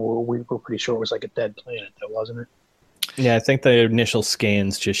else? Or we were pretty sure it was like a dead planet, though, wasn't it? Yeah, I think the initial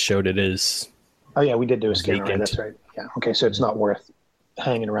scans just showed it as. Oh, yeah, we did do a scan. Vacant. Right? That's right. Yeah. Okay, so it's not worth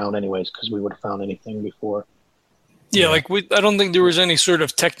hanging around anyways because we would have found anything before. Yeah, I don't think there was any sort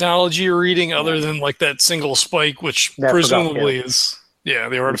of technology or reading other than like that single spike, which presumably is the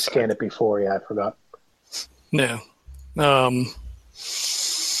artifact. We scanned it before. Yeah, I forgot. Yeah.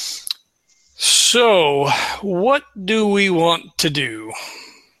 So, what do we want to do?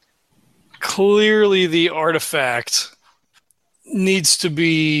 Clearly, the artifact needs to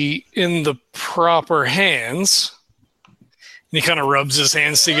be in the proper hands. And he kind of rubs his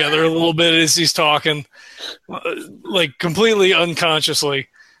hands together a little bit as he's talking, like completely unconsciously.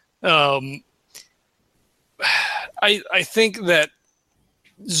 I think that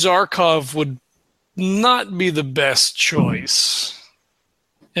Zarkov would not be the best choice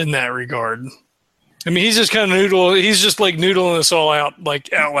in that regard. I mean, he's just kind of noodling this all out,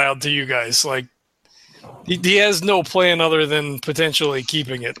 like out loud to you guys. Like he has no plan other than potentially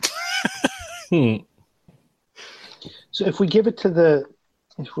keeping it. So if we give it to the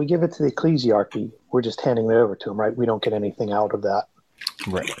ecclesiarchy, we're just handing it over to him, right? We don't get anything out of that.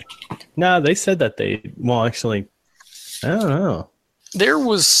 Right. No, they said that actually, I don't know. There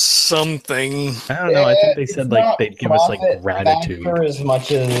was something. I don't know. I think they said like they'd give us like gratitude. For as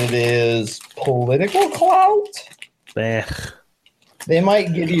much as it is political clout, they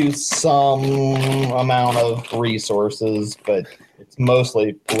might give you some amount of resources, but it's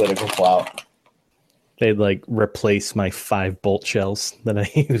mostly political clout. They'd like replace my 5 bolt shells that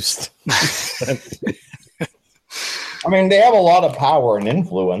I used. I mean, they have a lot of power and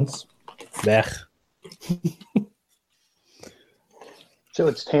influence. So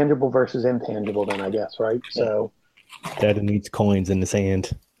it's tangible versus intangible then, I guess, right? So Dad needs coins in his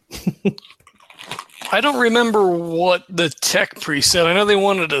hand. I don't remember what the tech priest said. I know they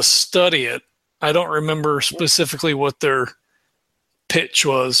wanted to study it. I don't remember specifically what their pitch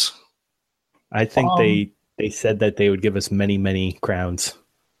was. I think they said that they would give us many, many crowns.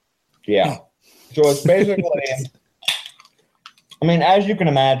 Yeah. So it's basically, I mean, as you can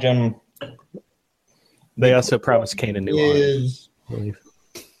imagine, they also promised Kane a new arm.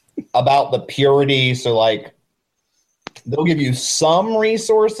 About the purity, so like they'll give you some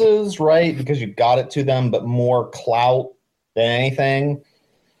resources, right? Because you got it to them, but more clout than anything.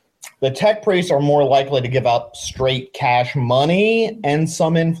 The tech priests are more likely to give out straight cash money and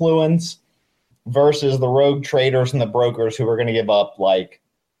some influence versus the rogue traders and the brokers who are going to give up like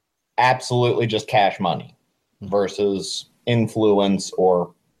absolutely just cash money versus influence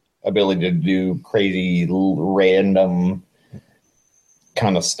or ability to do crazy random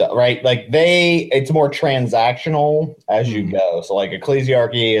kind of stuff, right? Like it's more transactional as you go. So like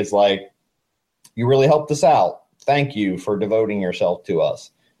ecclesiarchy is like, you really helped us out. Thank you for devoting yourself to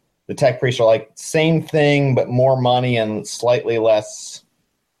us. The tech priests are like same thing, but more money and slightly less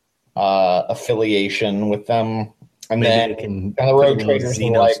affiliation with them. And maybe then the rogue traders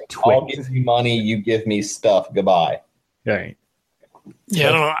are like, I'll give you money, you give me stuff. Goodbye. Right. Yeah,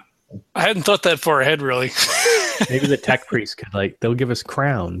 I don't know. I hadn't thought that far ahead, really. Maybe the tech priest could they'll give us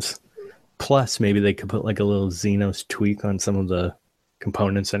crowns. Plus, maybe they could put like a little Xenos tweak on some of the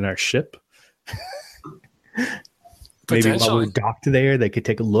components in our ship. Maybe while we're docked there, they could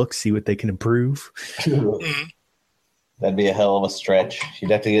take a look, see what they can improve. That'd be a hell of a stretch.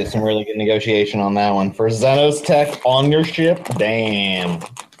 You'd have to get some really good negotiation on that one. For Xenos tech on your ship, damn.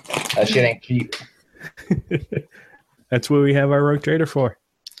 That shit ain't cheap. That's what we have our rogue trader for.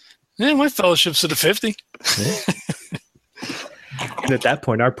 Yeah, my fellowship's at a 50. Yeah. And at that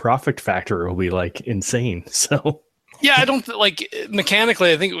point, our profit factor will be like insane. So yeah, I don't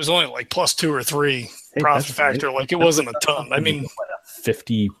mechanically. I think it was only like plus 2 or 3 profit factor. Right. Like it wasn't a ton. I mean,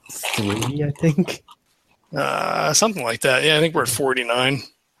 53, I think. Something like that. Yeah, I think we're at 49.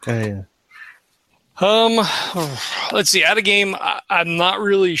 Yeah. Let's see. Out of game, I'm not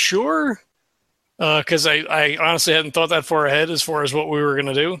really sure. Because I honestly hadn't thought that far ahead as far as what we were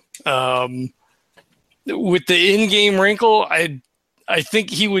going to do. With the in-game wrinkle, I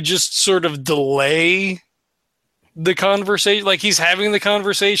think he would just sort of delay the conversation. Like he's having the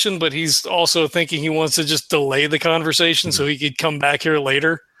conversation, but he's also thinking he wants to just delay the conversation so he could come back here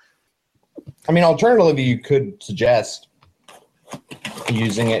later. I mean, alternatively, you could suggest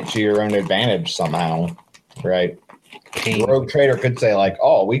using it to your own advantage somehow, right? The rogue trader could say like,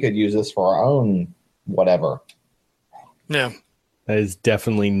 "Oh, we could use this for our own whatever." Yeah, that is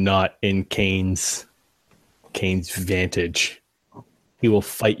definitely not in Kane's vantage. He will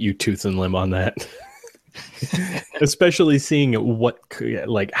fight you tooth and limb on that. Especially seeing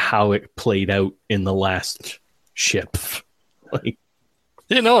how it played out in the last ship.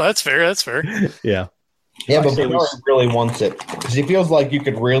 that's fair. That's fair. Yeah. Yeah, but Bernard really wants it because he feels like you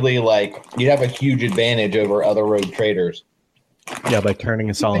could really you'd have a huge advantage over other rogue traders. Yeah, by turning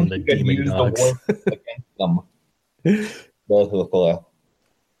us all into demon dogs. Against them. Both of the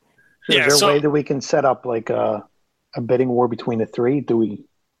Is there a way that we can set up like a bidding war between the three? Do we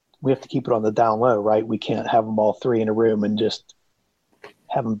have to keep it on the down low, right? We can't have them all three in a room and just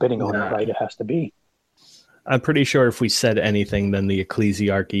have them bidding on it, right? It has to be. I'm pretty sure if we said anything, then the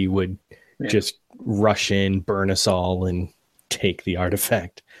ecclesiarchy would just rush in, burn us all, and take the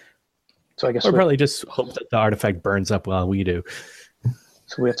artifact. So I guess or probably just hope that the artifact burns up while we do.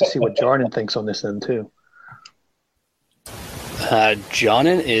 So we have to see what Jarnan thinks on this end too.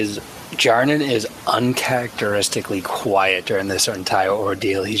 Jarnan is uncharacteristically quiet during this entire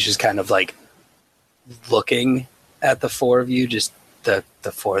ordeal. He's just kind of like looking at the four of you, just the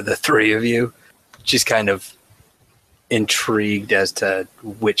three of you, just kind of intrigued as to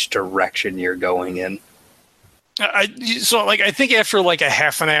which direction you're going in. I think after like a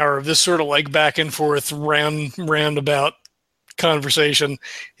half an hour of this sort of like back and forth roundabout conversation,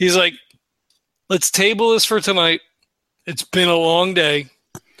 he's like, "Let's table this for tonight. It's been a long day.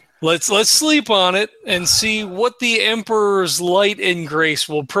 Let's sleep on it and see what the Emperor's light and grace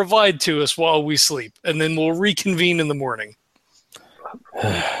will provide to us while we sleep, and then we'll reconvene in the morning."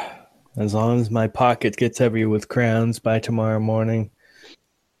 As long as my pocket gets heavier with crowns by tomorrow morning.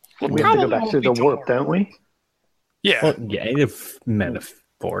 We have to go back through the warp, don't we? Yeah. Well, yeah, if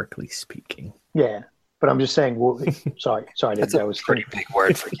metaphorically speaking. Yeah, but I'm just saying. Sorry. That's a pretty big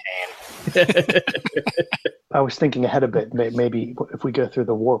word for Kane. I was thinking ahead a bit. Maybe if we go through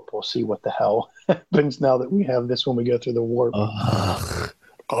the warp, we'll see what the hell happens now that we have this when we go through the warp. Oh,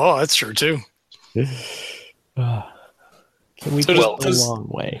 that's true too. Can we go a long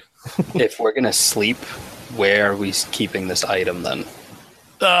way? If we're going to sleep, where are we keeping this item then?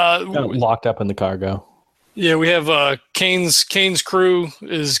 Locked up in the cargo. Yeah, we have Kane's crew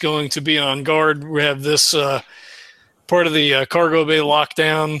is going to be on guard. We have this part of the cargo bay locked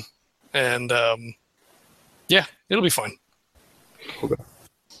down, and it'll be fine.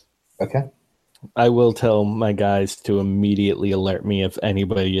 Okay. I will tell my guys to immediately alert me if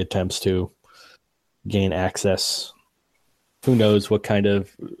anybody attempts to gain access. Who knows what kind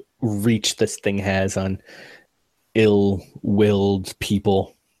of reach this thing has on ill-willed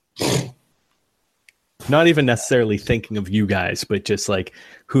people. Not even necessarily thinking of you guys, but just like,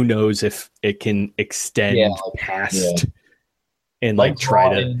 who knows if it can extend past and try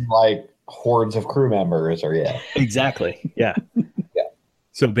to hordes of crew members or exactly. Yeah. Yeah.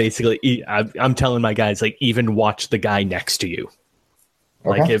 So basically I'm telling my guys, even watch the guy next to you.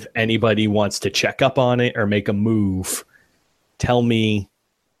 Okay. If anybody wants to check up on it or make a move, tell me,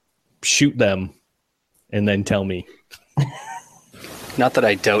 shoot them, and then tell me. Not that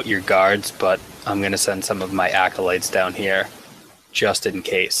I doubt your guards, but I'm going to send some of my acolytes down here just in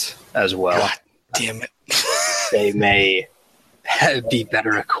case as well. God damn it. They may be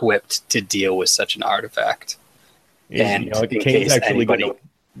better equipped to deal with such an artifact. And Kane's actually going to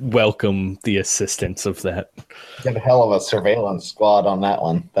welcome the assistance of that. Get a hell of a surveillance squad on that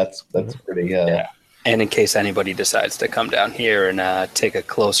one. That's pretty yeah. And in case anybody decides to come down here and take a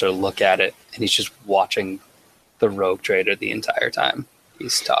closer look at it, and he's just watching the rogue trader the entire time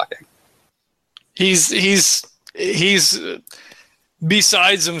he's talking. He's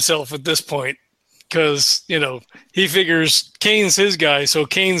besides himself at this point because, he figures Kane's his guy, so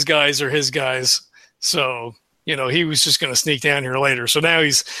Kane's guys are his guys. So, he was just going to sneak down here later. So now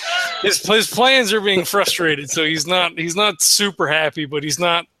his plans are being frustrated. So he's not super happy, but he's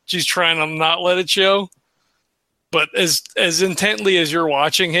trying to not let it show. But as intently as you're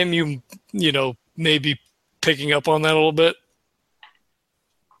watching him, you maybe picking up on that a little bit.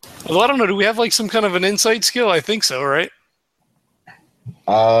 Although I don't know, do we have some kind of an insight skill? I think so, right?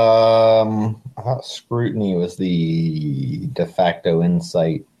 I thought scrutiny was the de facto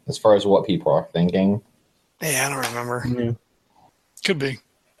insight as far as what people are thinking. Yeah, I don't remember. Yeah. Could be.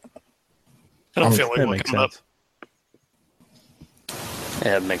 I don't feel like looking it up.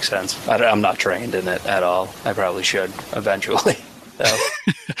 Yeah, it makes sense. I'm not trained in it at all. I probably should eventually. So.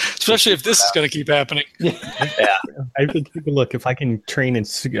 Especially if this is going to keep happening. Yeah. I think, look, if I can train in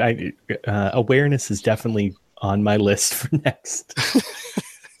awareness is definitely on my list for next.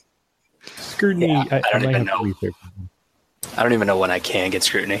 Scrutiny. Yeah, I don't might even have to know. research. I don't even know when I can get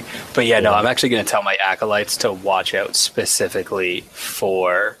scrutiny. But yeah, no, I'm actually going to tell my acolytes to watch out specifically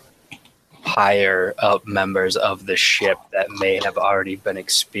for higher up members of the ship that may have already been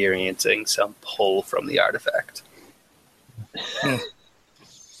experiencing some pull from the artifact.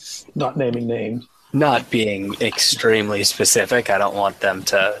 Not naming names. Not being extremely specific, I don't want them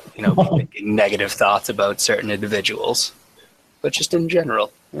to, be thinking negative thoughts about certain individuals, but just in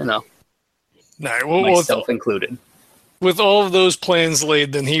general, All right, well, myself included. with all of those plans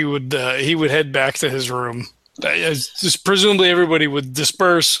laid, then he would head back to his room. Just presumably everybody would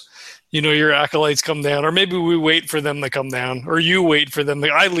disperse. Your acolytes come down, or maybe we wait for them to come down, or you wait for them.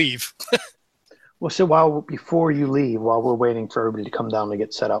 I leave. Well, so before you leave, while we're waiting for everybody to come down to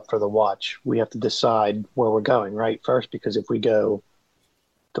get set up for the watch, we have to decide where we're going, right? First, because if we go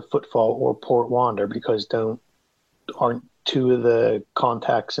to Footfall or Port Wander, because aren't two of the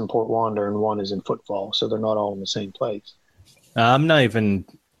contacts in Port Wander and one is in Footfall, so they're not all in the same place. I'm not even.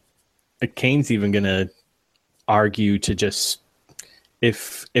 Kane's even gonna argue to just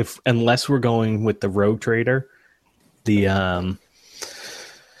if unless we're going with the Rogue Trader, the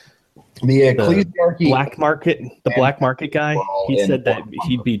Ecclesiarchy, black market guy. He said that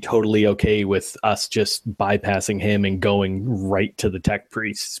he'd be totally okay with us just bypassing him and going right to the tech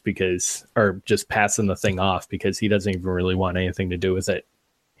priests or just passing the thing off because he doesn't even really want anything to do with it.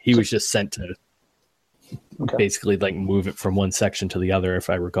 He was just sent to basically like move it from one section to the other, if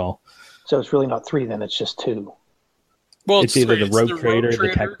I recall. So it's really not 3 then, it's just 2. Well, It's either three. the Rogue Trader, the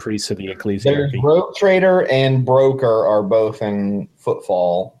Trader. tech priest, or the there's Ecclesiarchy. Rogue Trader and Broker are both in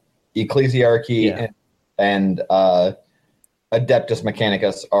Footfall. Ecclesiarchy and Adeptus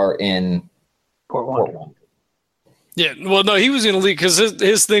Mechanicus are in Port Port Wander. Wander. Yeah, well, no, he was going to leave because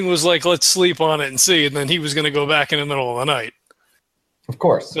his thing was like, let's sleep on it and see, and then he was going to go back in the middle of the night. Of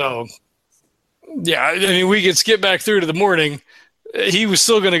course. So, yeah, I mean, we could skip back through to the morning. He was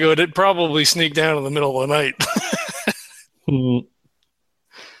still going to go to probably sneak down in the middle of the night.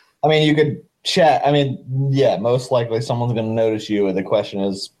 I mean, you could chat. I mean, yeah, most likely someone's going to notice you. And the question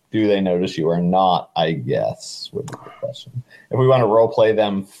is, do they notice you or not? I guess would be the question. If we want to role play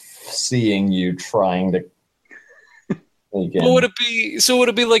them seeing you trying to. Well, would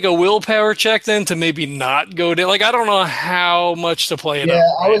it be like a willpower check then to maybe not go to I don't know how much to play it up. Yeah,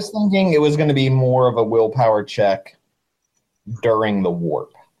 Right? I was thinking it was going to be more of a willpower check during the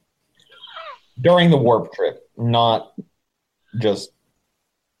warp. During the warp trip, not just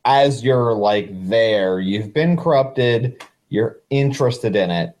as you're there, you've been corrupted, you're interested in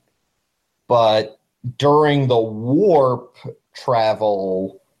it, but during the warp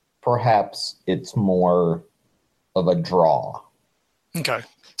travel, perhaps it's more of a draw. Okay,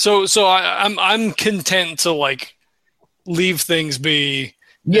 so I'm content to leave things be.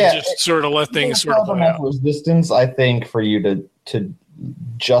 Yeah, just sort of let things sort of play enough out. resistance, I think, for you to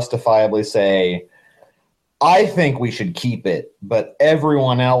justifiably say, I think we should keep it, but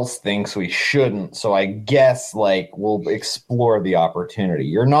everyone else thinks we shouldn't. So I guess we'll explore the opportunity.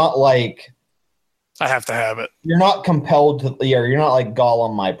 You're not I have to have it. you're not compelled to. You're not like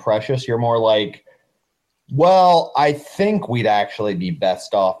Gollum, my precious. You're more like, well, I think we'd actually be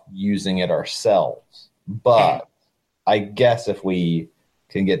best off using it ourselves. But I guess if we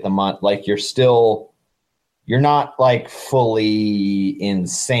can get the money, you're not fully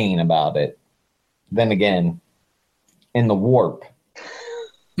insane about it. Then again, in the warp,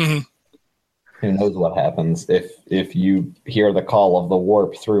 Mm-hmm. who knows what happens if you hear the call of the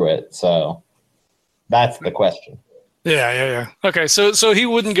warp through it. So that's the question. Yeah. Okay, so he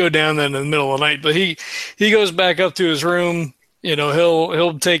wouldn't go down then in the middle of the night, but he goes back up to his room.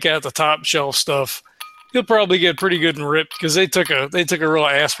 He'll take out the top shelf stuff. He'll probably get pretty good and ripped because they took a real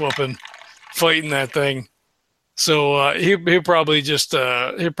ass whooping fighting that thing. So he'll probably just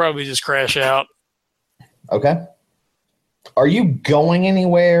crash out. Okay. Are you going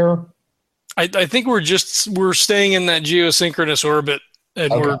anywhere? I think we're staying in that geosynchronous orbit,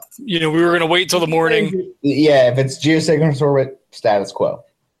 and Okay. we were going to wait till the morning. Yeah, if it's geosynchronous orbit, status quo.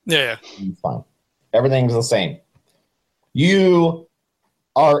 Yeah. Fine. Everything's the same. You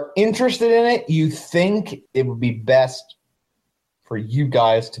are interested in it. You think it would be best for you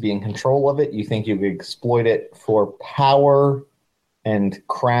guys to be in control of it. You think you could exploit it for power and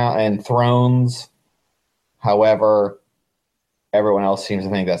crown and thrones. However, everyone else seems to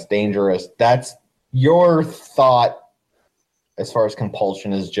think that's dangerous. That's your thought as far as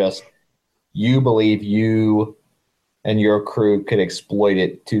compulsion is just you believe you and your crew could exploit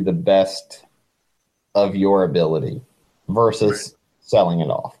it to the best of your ability versus selling it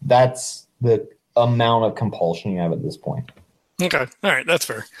off. That's the amount of compulsion you have at this point. Okay. All right. That's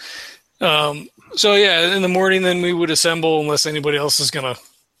fair. So yeah, in the morning, then we would assemble unless anybody else is going to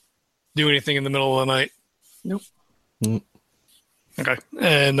do anything in the middle of the night. Nope. Okay.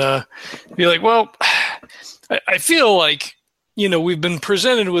 And be like, well, I feel like, we've been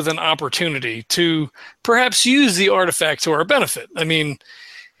presented with an opportunity to perhaps use the artifact to our benefit. I mean,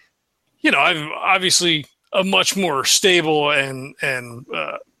 I'm obviously a much more stable and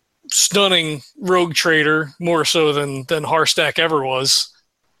stunning rogue trader, more so than Harstack ever was.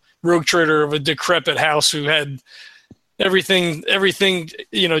 Rogue trader of a decrepit house who had everything,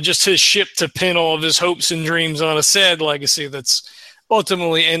 just his ship to pin all of his hopes and dreams on a sad legacy that's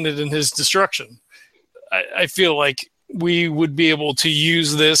ultimately ended in his destruction. I feel like we would be able to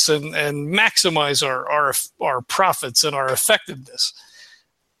use this and maximize our profits and our effectiveness.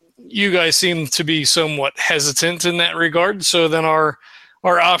 You guys seem to be somewhat hesitant in that regard. So then our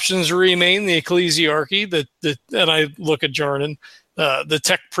options remain the ecclesiarchy, and I look at Jarnan, the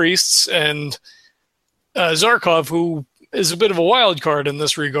tech priests, and Zarkov, who is a bit of a wild card in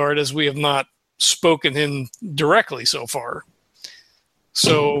this regard, as we have not spoken him directly so far.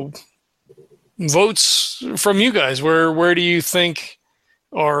 So votes from you guys. Where do you think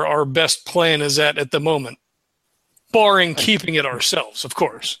our best plan is at the moment? Barring keeping it ourselves, of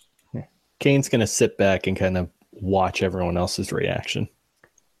course. Kane's going to sit back and kind of watch everyone else's reaction.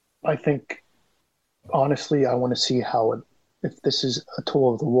 I think, honestly, I want to see if this is a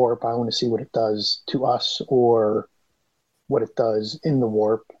tool of the warp, I want to see what it does to us or what it does in the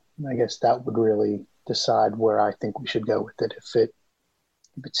warp. And I guess that would really decide where I think we should go with it. If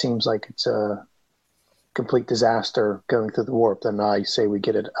it seems like it's a complete disaster going through the warp, then I say we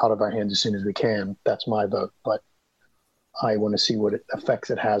get it out of our hands as soon as we can. That's my vote. But I want to see what effects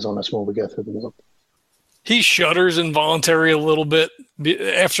it has on us when we go through the warp. He shudders involuntarily a little bit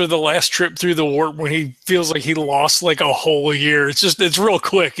after the last trip through the warp when he feels like he lost like a whole year. It's real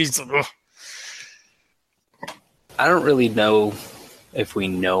quick. He's like, ugh. I don't really know if we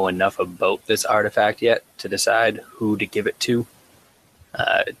know enough about this artifact yet to decide who to give it to.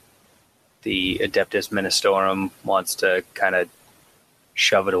 The Adeptus Ministorum wants to kind of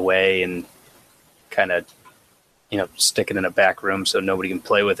shove it away and kind of, stick it in a back room so nobody can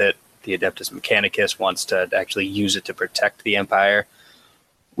play with it. The Adeptus Mechanicus wants to actually use it to protect the Empire.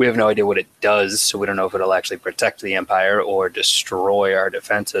 We have no idea what it does, so we don't know if it'll actually protect the Empire or destroy our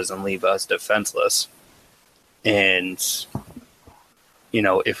defenses and leave us defenseless. And,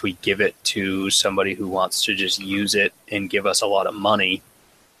 if we give it to somebody who wants to just use it and give us a lot of money,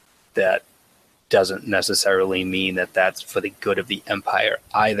 that doesn't necessarily mean that that's for the good of the Empire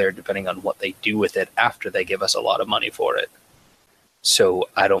either, depending on what they do with it after they give us a lot of money for it. So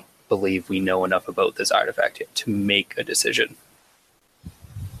I don't believe we know enough about this artifact yet to make a decision.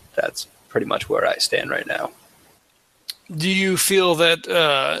 That's pretty much where I stand right now. Do you feel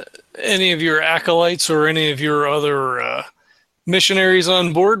that any of your acolytes or any of your other missionaries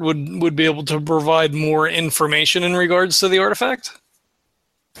on board would be able to provide more information in regards to the artifact?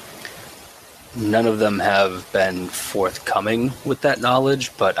 None of them have been forthcoming with that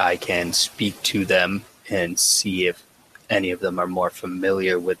knowledge, but I can speak to them and see if any of them are more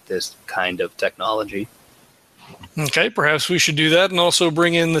familiar with this kind of technology. Okay, perhaps we should do that and also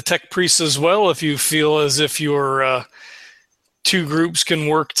bring in the tech priests as well if you feel as if your two groups can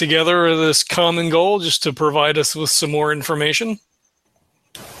work together with this common goal just to provide us with some more information.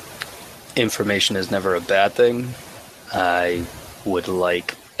 Information is never a bad thing. I would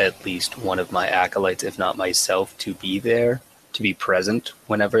like at least one of my acolytes, if not myself, to be there, to be present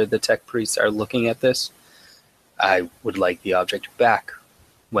whenever the tech priests are looking at this. I would like the object back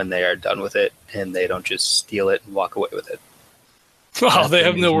when they are done with it and they don't just steal it and walk away with it. Well, they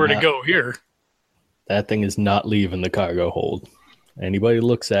have nowhere to go here. That thing is not leaving the cargo hold. Anybody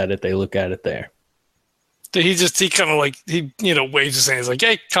looks at it, they look at it there. He kind of like, waves his hands like,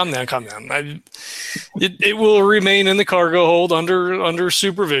 hey, calm down. It will remain in the cargo hold under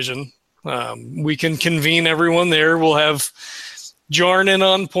supervision. We can convene everyone there. We'll have Jarnan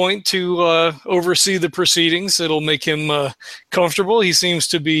on point to oversee the proceedings. It'll make him comfortable. He seems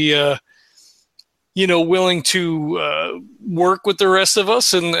to be, willing to work with the rest of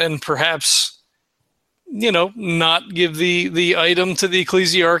us and perhaps, not give the item to the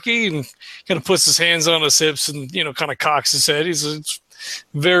ecclesiarchy, and kind of puts his hands on his hips and, kind of cocks his head. He's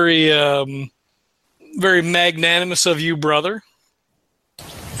very, very magnanimous of you, brother.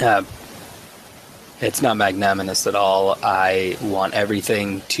 It's not magnanimous at all. I want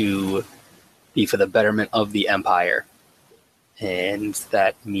everything to be for the betterment of the Empire. And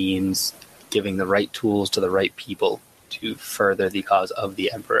that means giving the right tools to the right people to further the cause of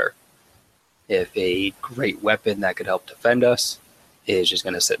the Emperor. If a great weapon that could help defend us is just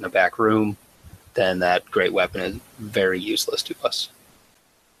going to sit in a back room, then that great weapon is very useless to us.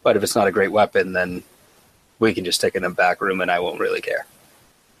 But if it's not a great weapon, then we can just stick it in a back room and I won't really care.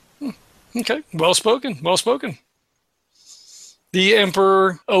 Okay, well spoken, well spoken. The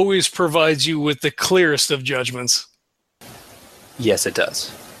Emperor always provides you with the clearest of judgments. Yes, it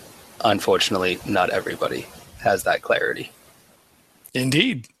does. Unfortunately, not everybody has that clarity.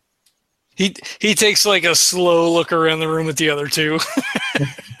 Indeed. He takes like a slow look around the room at the other two.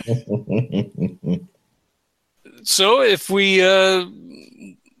 So if we, I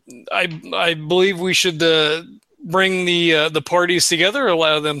believe we should bring the parties together,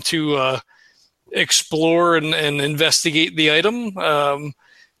 allow them to explore and investigate the item.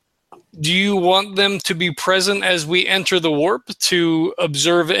 Do you want them to be present as we enter the warp to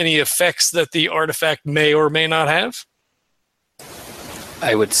observe any effects that the artifact may or may not have?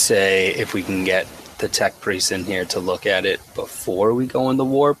 I would say if we can get the tech priest in here to look at it before we go in the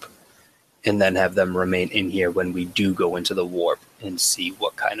warp, and then have them remain in here when we do go into the warp and see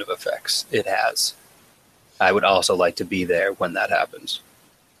what kind of effects it has. I would also like to be there when that happens.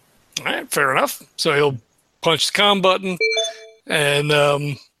 All right, fair enough. So he'll punch the comm button and,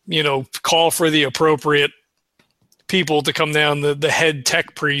 call for the appropriate people to come down, the head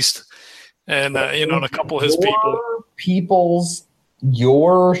tech priest and, and a couple of his people.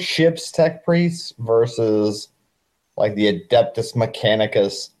 Your ship's tech priests versus like the Adeptus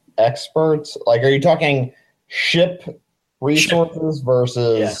Mechanicus experts? Like, are you talking ship resources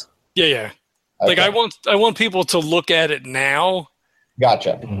versus? Yeah. Okay. Like I want people to look at it now.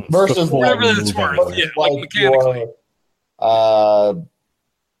 Gotcha. Versus whatever that's worth. Yeah, like mechanically.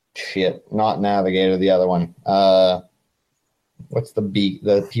 Not Navigator. The other one. What's the beat?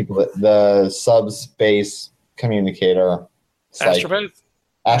 The people that the subspace communicator.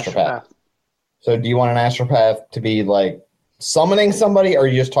 Astropath. So do you want an astropath to be like summoning somebody, or are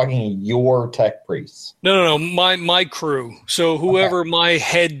you just talking your tech priests? No. My crew. So whoever my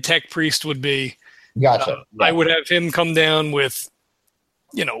head tech priest would be. Gotcha. I would have him come down with,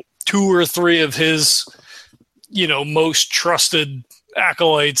 2 or 3 of his, most trusted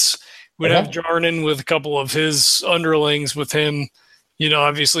acolytes. We'd have Jarnan with a couple of his underlings with him.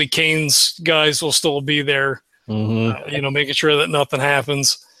 Obviously Kane's guys will still be there. Mm-hmm. Making sure that nothing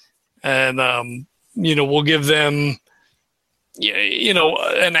happens. And, we'll give them,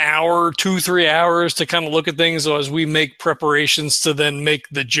 an hour, 2-3 hours to kind of look at things as we make preparations to then make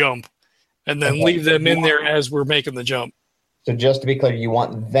the jump and then leave them in there as we're making the jump. So just to be clear, you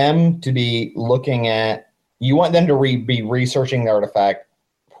want them to be you want them to be researching the artifact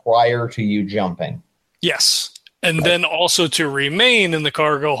prior to you jumping. Yes. And then also to remain in the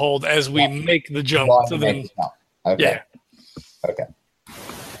cargo hold as we make the jump. Okay. Yeah. Okay.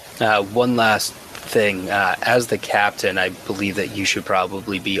 One last thing. As the captain, I believe that you should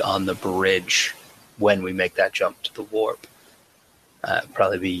probably be on the bridge when we make that jump to the warp.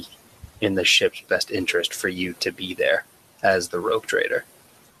 Probably be in the ship's best interest for you to be there as the rogue trader.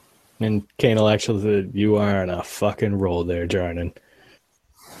 And Kane will actually, you are on a fucking roll there, Jarnan.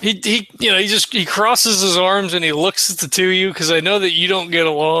 He crosses his arms and he looks at the two of you because I know that you don't get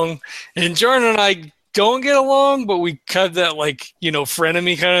along, and Jarnan and I don't get along, but we have that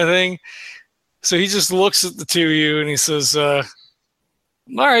frenemy kind of thing. So he just looks at the two of you and he says, "All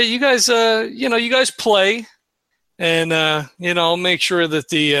right, you guys, you guys play, and I'll make sure that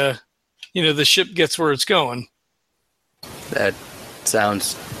the ship gets where it's going." That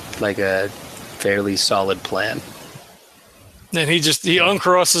sounds like a fairly solid plan. And he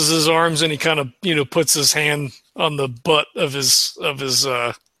uncrosses his arms and he kind of puts his hand on the butt of his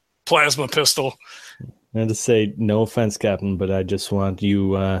plasma pistol. And to say, no offense, Captain, but I just want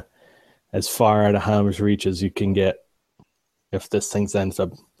you as far out of harm's reach as you can get if this thing ends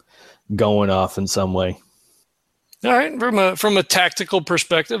up going off in some way. All right, from a tactical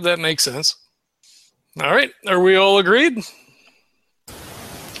perspective, that makes sense. All right, are we all agreed?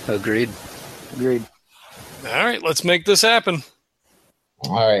 Agreed. All right, let's make this happen.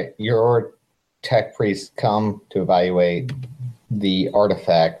 All right, your tech priests come to evaluate the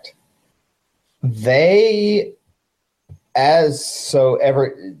artifact. Whoever's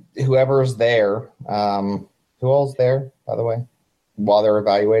there, who all's there, by the way, while they're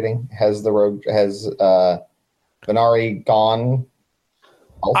evaluating, has Venari gone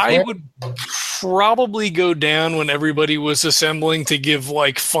elsewhere? I would probably go down when everybody was assembling to give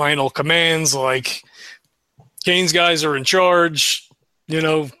final commands, like Kane's guys are in charge,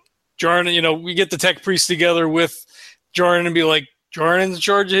 Jarnan, we get the tech priest together with Jarnan and be like, Jarnan's in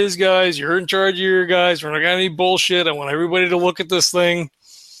charge of his guys, you're in charge of your guys, we're not got any bullshit, I want everybody to look at this thing.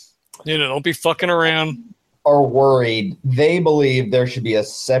 Don't be fucking around. Are worried. They believe there should be a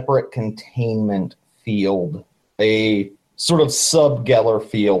separate containment field, a sort of sub-Geller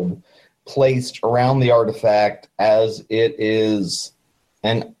field placed around the artifact, as it is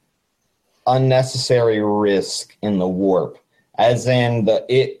an unnecessary risk in the warp, as in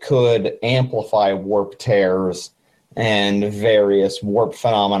it could amplify warp tears and various warp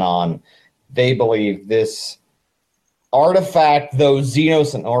phenomenon. They believe this artifact, though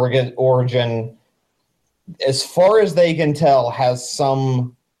Xenos in origin, as far as they can tell, has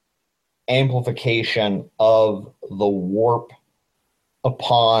some amplification of the warp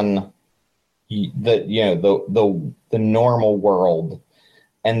upon the normal world,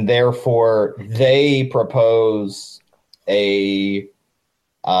 and therefore they propose a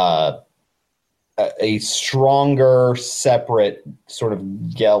stronger, separate sort of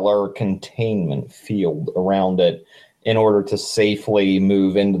Geller containment field around it in order to safely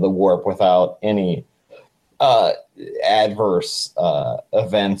move into the warp without any adverse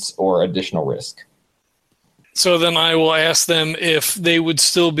events or additional risk. So then I will ask them if they would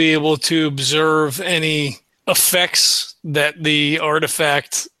still be able to observe any effects that the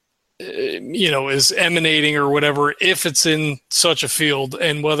artifact, is emanating or whatever, if it's in such a field,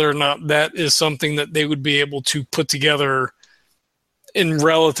 and whether or not that is something that they would be able to put together in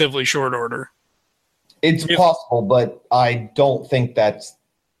relatively short order. It's possible, but I don't think that's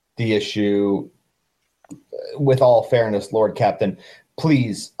the issue. With all fairness, Lord Captain,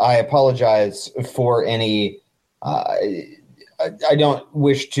 please, I apologize for any... I don't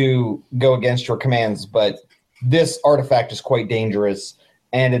wish to go against your commands, but this artifact is quite dangerous,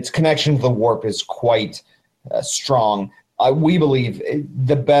 and its connection to the warp is quite strong. We believe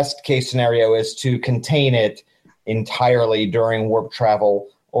the best case scenario is to contain it entirely during warp travel,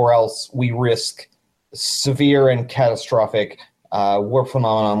 or else we risk severe and catastrophic warp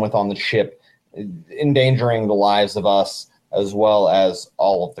phenomenon on the ship, endangering the lives of us as well as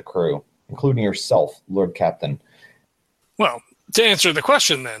all of the crew, including yourself, Lord Captain. Well, to answer the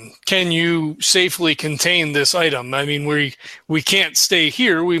question then, can you safely contain this item? I mean, we can't stay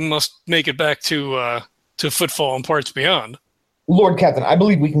here. We must make it back to Footfall and Parts Beyond. Lord Captain, I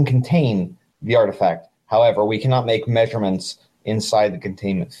believe we can contain the artifact. However, we cannot make measurements inside the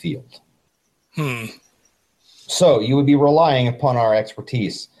containment field. So you would be relying upon our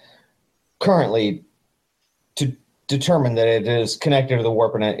expertise currently to determine that it is connected to the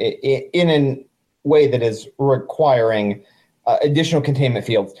warp in a way that is requiring additional containment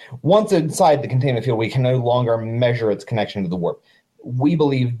fields. Once inside the containment field, we can no longer measure its connection to the warp. We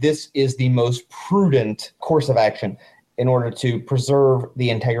believe this is the most prudent course of action in order to preserve the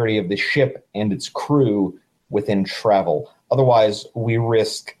integrity of the ship and its crew within travel. Otherwise, we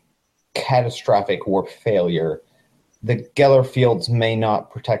risk catastrophic warp failure. The Geller fields may not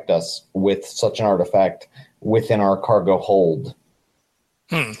protect us with such an artifact within our cargo hold.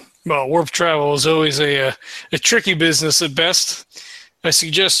 Well, warp travel is always a tricky business at best. I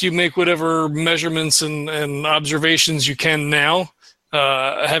suggest you make whatever measurements and observations you can now.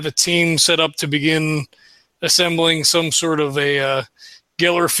 Have a team set up to begin assembling some sort of a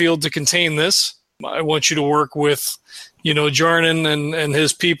Geller field to contain this. I want you to work with Jarnan and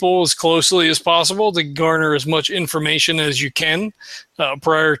his people as closely as possible to garner as much information as you can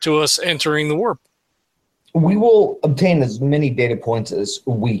prior to us entering the warp. We will obtain as many data points as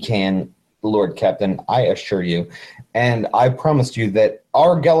we can, Lord Captain, I assure you. And I promise you that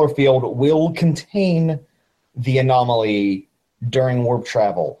our Geller field will contain the anomaly during warp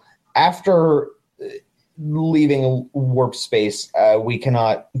travel. After leaving warp space, we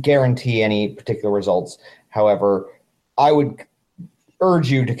cannot guarantee any particular results. However, I would urge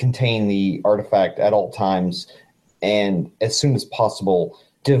you to contain the artifact at all times, and as soon as possible,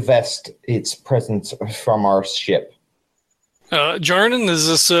 divest its presence from our ship. Jarnan, does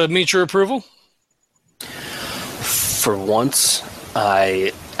this meet your approval? For once,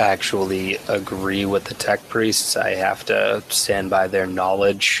 I actually agree with the tech priests. I have to stand by their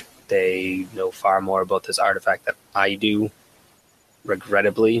knowledge. They know far more about this artifact than I do,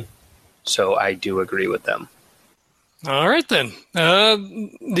 regrettably. So I do agree with them. All right, then.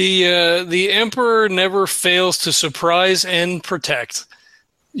 The Emperor never fails to surprise and protect.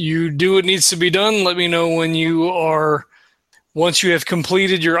 You do what needs to be done. Let me know when once you have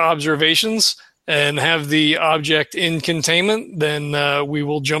completed your observations and have the object in containment, then we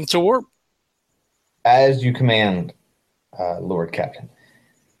will jump to warp. As you command, Lord Captain.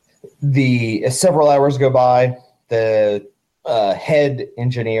 Several hours go by. The head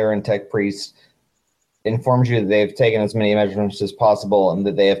engineer and tech priest informs you that they've taken as many measurements as possible and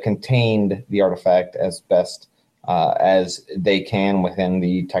that they have contained the artifact as best as they can within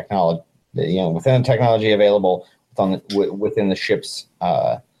the technology, within the technology available within the ship's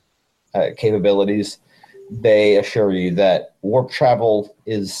capabilities. They assure you that warp travel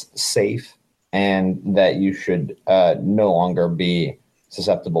is safe and that you should no longer be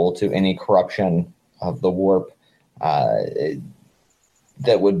susceptible to any corruption of the warp that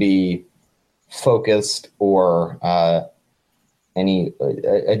would be focused or any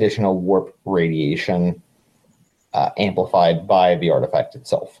additional warp radiation amplified by the artifact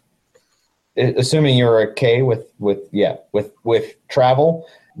itself. Assuming you're okay with travel,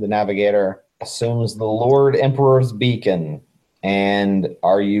 the navigator assumes the Lord Emperor's beacon. And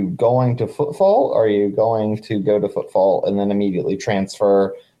are you going to Footfall? Or are you going to go to Footfall and then immediately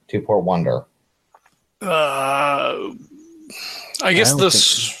transfer to Port Wonder? I guess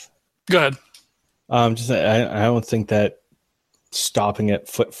this. Go ahead. I don't think that stopping at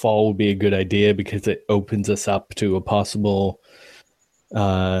Footfall would be a good idea because it opens us up to a possible,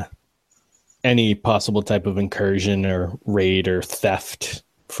 any possible type of incursion or raid or theft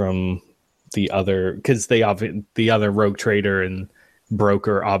from the other, because the other rogue trader and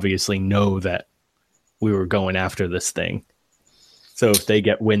broker obviously know that we were going after this thing. So if they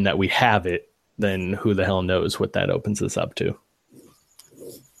get wind that we have it, then who the hell knows what that opens us up to.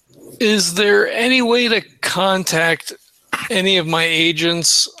 Is there any way to contact any of my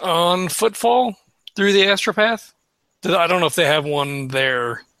agents on Footfall through the Astropath? I don't know if they have one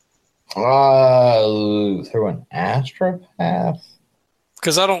there. Through an Astropath?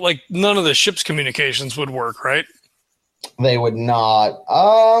 Because none of the ship's communications would work, right? They would not.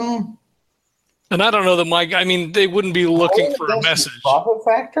 And I don't know that they wouldn't be looking for a message. Profit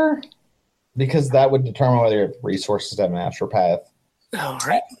factor? Because that would determine whether you have resources to have an Astropath. All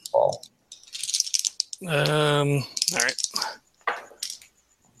right. All right.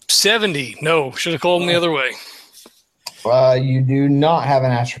 70. No, should have called them the other way. You do not have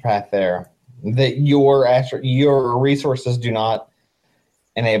an Astropath there. That your resources do not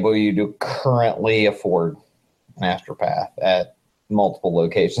enable you to currently afford an Astropath at multiple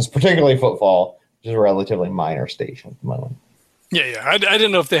locations, particularly Footfall, which is a relatively minor station at the moment. Yeah. I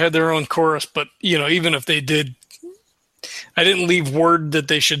didn't know if they had their own chorus, but even if they did, I didn't leave word that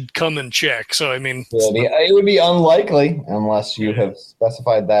they should come and check. So it would be unlikely unless you have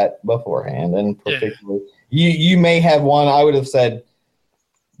specified that beforehand. And particularly, you may have one. I would have said,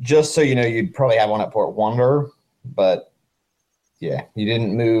 just so you know, you'd probably have one at Port Wonder, but yeah, you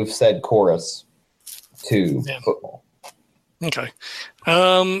didn't move said chorus to Football. Okay.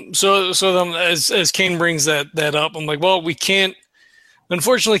 So then as Kane brings that up, I'm like, well, we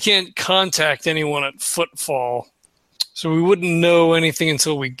unfortunately can't contact anyone at Footfall. So we wouldn't know anything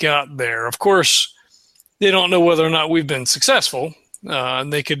until we got there. Of course, they don't know whether or not we've been successful.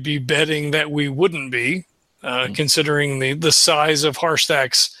 And they could be betting that we wouldn't be, considering the size of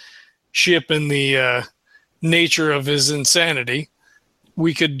Harstack's ship and the nature of his insanity.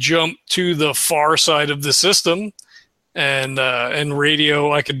 We could jump to the far side of the system and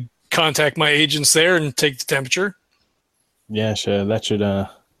radio. I could contact my agents there and take the temperature. Yeah, sure. That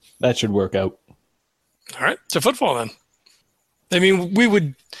should work out. All right, to Footfall then. I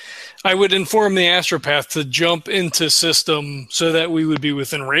would inform the Astropath to jump into system so that we would be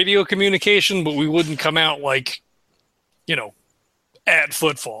within radio communication, but we wouldn't come out at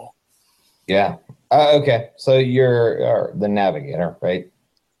Footfall. Yeah. Okay. So you're the navigator, right?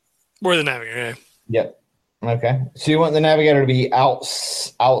 We're the navigator, yeah. Yep. Okay. So you want the navigator to be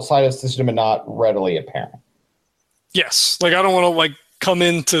outside of the system and not readily apparent. Yes. I don't want to come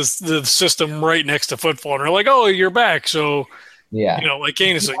into the system right next to Footfall and they're like, oh, you're back. So, like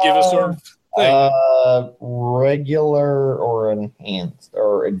Kane said, give us our thing. Regular or enhanced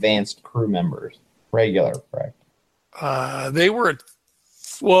or advanced crew members. Regular, correct? They were,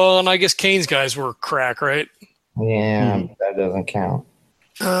 and I guess Kane's guys were crack, right? Yeah, that doesn't count.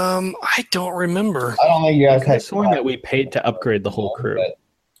 I don't remember. I don't think you guys had sworn that we paid to upgrade the whole crew.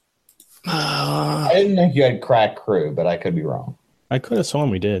 I didn't think you had crack crew, but I could be wrong. I could have sworn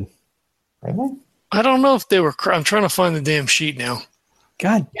we did. Really? I don't know if they were. I'm trying to find the damn sheet now.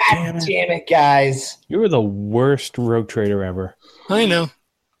 God damn it, guys! You were the worst rogue trader ever. I know.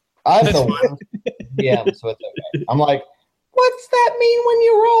 I'm the worst. Yeah, so it's okay. I'm like, what's that mean when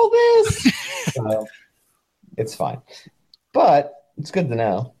you roll this? So, it's fine, but it's good to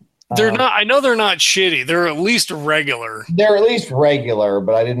know. They're not. I know they're not shitty. They're at least regular. They're at least regular,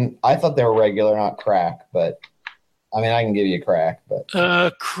 but I thought they were regular, not crack. But I can give you a crack, but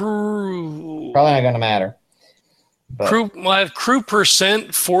crew probably not going to matter. But, crew. I have crew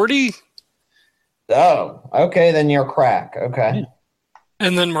percent 40. Oh, okay. Then you're crack. Okay.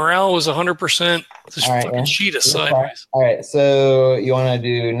 And then morale was 100%. This All right, fucking yeah. sheet is That's fine. sideways. All right, so you want to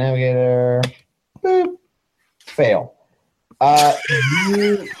do navigator? Boop. Fail.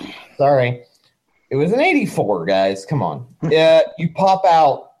 Sorry, it was an 84, guys. Come on. You pop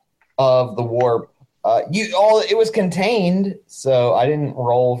out of the warp. It was contained, so I didn't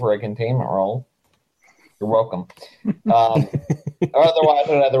roll for a containment roll. You're welcome. Otherwise,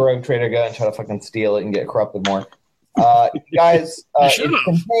 I would have the rogue trader go and try to fucking steal it and get corrupted more. You guys, it's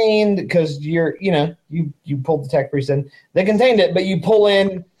contained because you pulled the tech priest in. They contained it, but you pull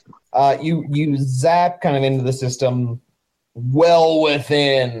in, you zap kind of into the system well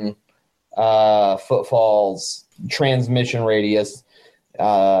within Footfall's transmission radius,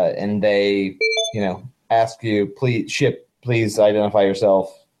 and they, ask you, please identify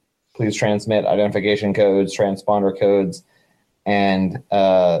yourself. Please transmit identification codes, transponder codes, and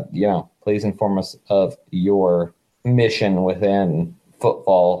please inform us of your mission within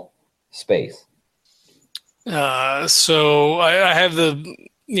Footfall space. So I have the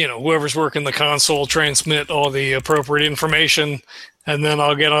whoever's working the console transmit all the appropriate information, and then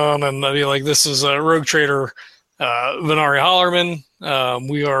I'll get on and I'll be like, "This is a rogue trader, Venari Hollerman.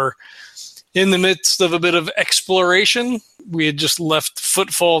 We are in the midst of a bit of exploration. We had just left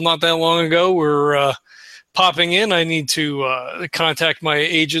Footfall not that long ago. We're popping in. I need to contact my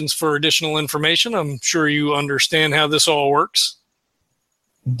agents for additional information. I'm sure you understand how this all works."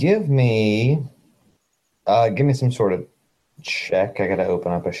 Give me some sort of check. I got to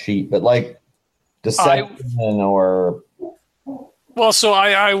open up a sheet, but like deception or. Well, so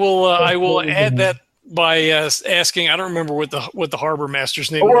I will add that by asking. I don't remember what the harbor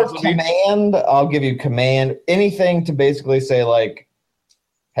master's name or was. Command. I'll give you command. Anything to basically say like,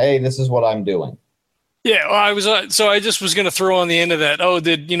 "Hey, this is what I'm doing." Yeah, well, I was. So I just was going to throw on the end of that. Oh,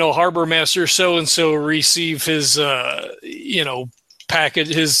 did harbor master so and so receive his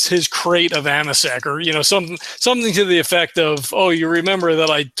package, his crate of Amasec, or something to the effect of, "Oh, you remember that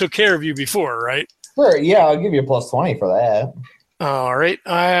I took care of you before, right?" Sure. Yeah, I'll give you a plus 20 for that. All right.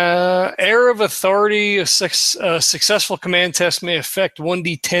 Air of authority. A successful command test may affect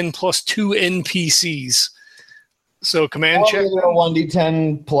 1d10 plus 2 NPCs. So command check.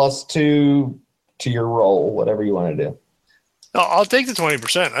 1d10 plus 2 to your roll, whatever you want to do. I'll take the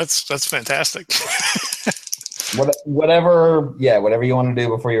 20%. That's fantastic. Whatever you want to do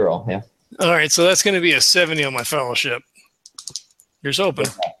before you roll. Yeah. All right. So that's going to be a 70 on my fellowship. Here's open.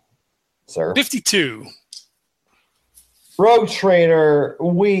 Sir. 52. Rogue Trader,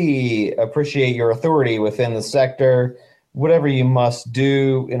 we appreciate your authority within the sector. Whatever you must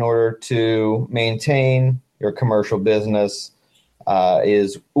do in order to maintain your commercial business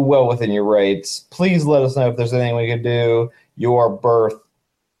is well within your rights. Please let us know if there's anything we could do. Your berth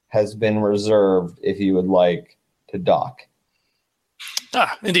has been reserved if you would like to dock.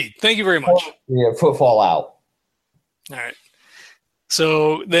 Indeed. Thank you very much. Yeah, Footfall out. All right.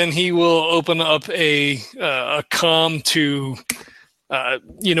 So then he will open up a comm to,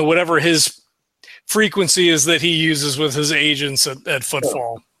 whatever his frequency is that he uses with his agents at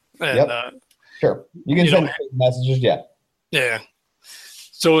Footfall. Sure. And, sure. You can send messages. Yeah. Yeah.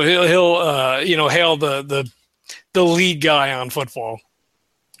 So he'll hail the lead guy on Footfall.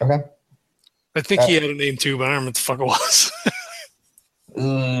 Okay. I think he had a name too, but I don't remember what the fuck it was. Do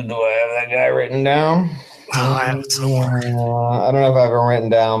I have that guy written down? Oh, I have it somewhere. I don't know if I have him written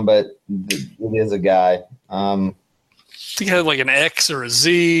down, but it is a guy. I think it had like an X or a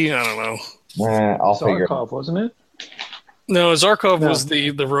Z. I don't know. I'll figure it out. Zarkov, wasn't it? No, Zarkov was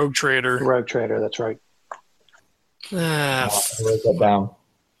the rogue trader. The rogue trader, that's right. Write that down.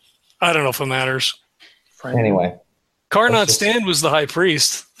 I don't know if it matters. Anyway. Carnot Stand was the high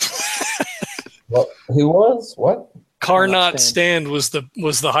priest. What? Who was? What? Carnot Stand was the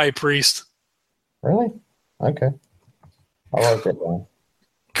high priest. Really? Okay. I'll write that down.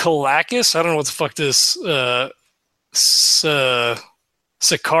 Kalakis? I don't know what the fuck this.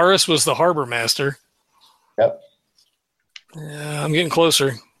 Sakaris was the harbor master. Yep. Yeah, I'm getting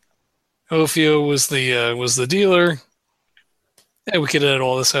closer. Ophio was the dealer. Yeah, we could edit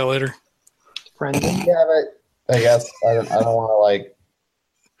all this out later. Yeah, but I guess I don't want to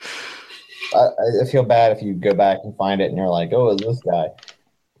I feel bad if you go back and find it and you're like, oh, it's this guy.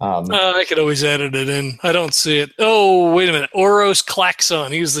 I could always edit it in. I don't see it. Oh, wait a minute. Oros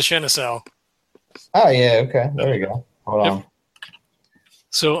Klaxon. He was the Shenisal. Oh, yeah. Okay. There you go. Hold on.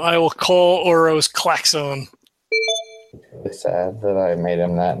 So I will call Oros Klaxon. It's really sad that I made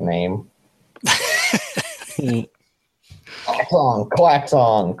him that name.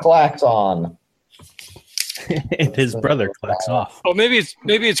 Klaxon. And his brother clacks off. Oh, maybe it's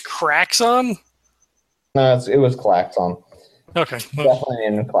Craxon. No, it was Klaxon. Okay. Definitely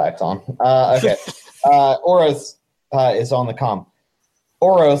in klaxon. Okay. Oros is on the comm.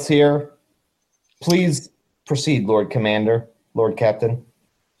 Oros here. Please proceed, Lord Commander, Lord Captain.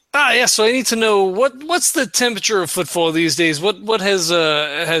 Yeah. So I need to know what's the temperature of footfall these days. What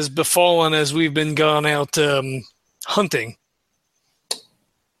has befallen as we've been gone out hunting?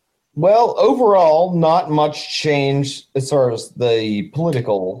 Well, overall, not much change as far as the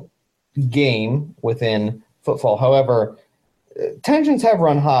political game within Footfall. However, tensions have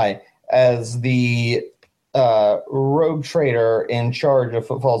run high as the rogue trader in charge of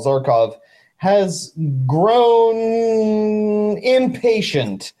Footfall, Zarkov, has grown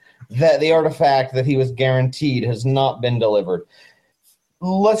impatient that the artifact that he was guaranteed has not been delivered.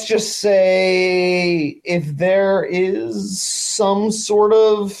 Let's just say if there is some sort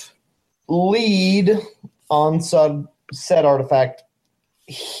of lead on said artifact,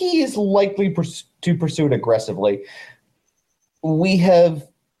 he is likely to pursue it aggressively. We have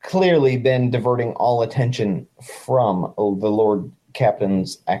clearly been diverting all attention from the Lord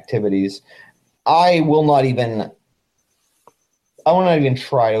Captain's activities. I will not even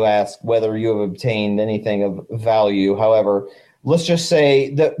try to ask whether you have obtained anything of value. However, let's just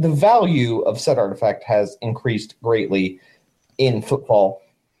say that the value of said artifact has increased greatly in Footfall.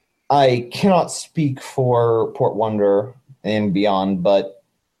 I cannot speak for Port Wonder and beyond, but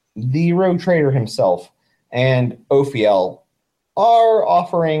the rogue trader himself and Ophiel are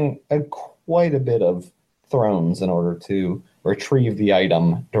offering quite a bit of thrones in order to retrieve the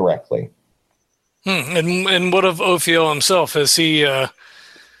item directly. And what of Ophiel himself? Has he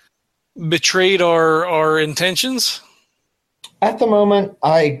betrayed our intentions? At the moment,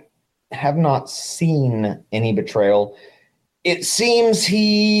 I have not seen any betrayal. It seems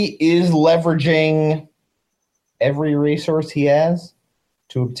he is leveraging every resource he has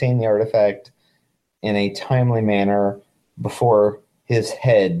to obtain the artifact in a timely manner before his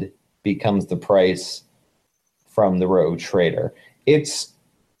head becomes the price from the rogue trader. It's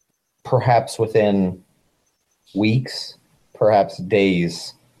perhaps within weeks, perhaps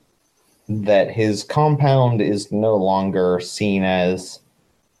days, that his compound is no longer seen as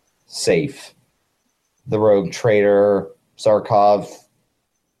safe. The rogue trader, Zarkov,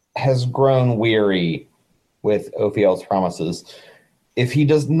 has grown weary with Ophiel's promises. If he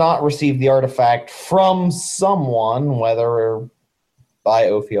does not receive the artifact from someone, whether by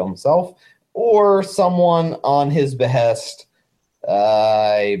Ophiel himself or someone on his behest,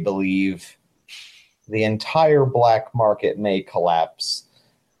 I believe the entire black market may collapse.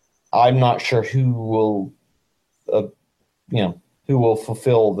 I'm not sure who will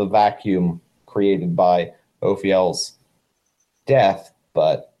fulfill the vacuum created by Ophiel's death,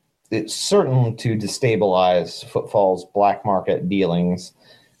 but it's certain to destabilize Footfall's black market dealings.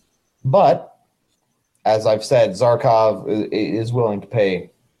 But as I've said, Zarkov is willing to pay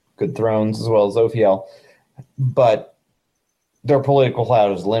good thrones as well as Ophiel, but their political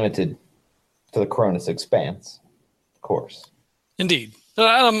clout is limited to the Cronus Expanse, of course. Indeed.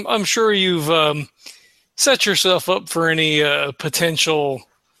 I'm sure you've set yourself up for any potential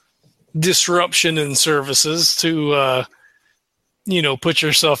disruption in services to, put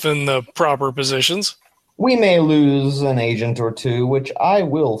yourself in the proper positions. We may lose an agent or two, which I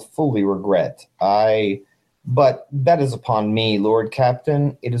will fully regret. But that is upon me, Lord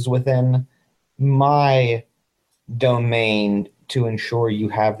Captain. It is within my domain to ensure you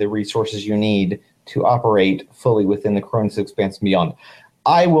have the resources you need to operate fully within the Cronus Expanse and beyond.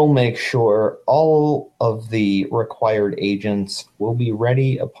 I will make sure all of the required agents will be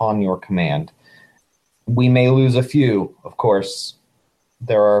ready upon your command. We may lose a few, of course.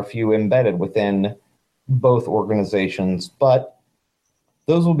 There are a few embedded within both organizations, but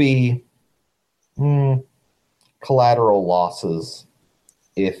those will be collateral losses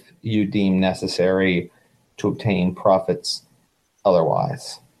if you deem necessary to obtain profits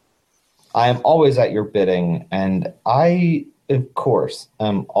otherwise. I am always at your bidding, and I, of course,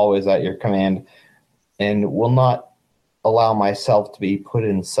 am always at your command and will not allow myself to be put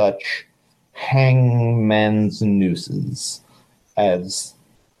in such hangman's nooses as,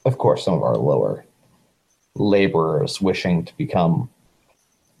 of course, some of our lower laborers wishing to become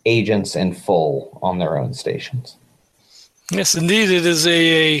agents in full on their own stations. Yes, indeed, it is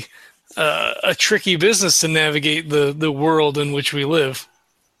a tricky business to navigate the world in which we live.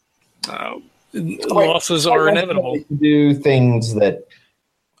 Losses are inevitable. Do things that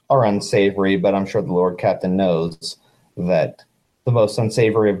are unsavory, but I'm sure the Lord Captain knows that the most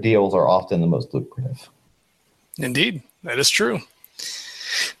unsavory of deals are often the most lucrative. Indeed, that is true.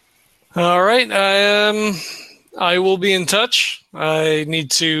 All right, I will be in touch. I need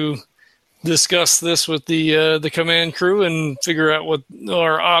to discuss this with the command crew and figure out what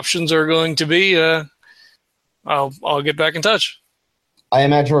our options are going to be, I'll get back in touch. I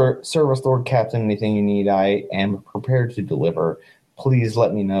am at your service, Lord Captain. Anything you need, I am prepared to deliver. Please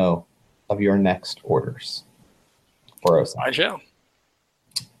let me know of your next orders for Osa. I shall.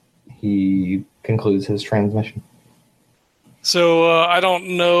 He concludes his transmission. So I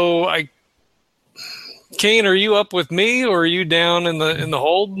don't know. Kane, are you up with me, or are you down in the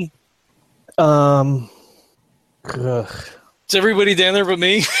hold? Ugh. Is everybody down there but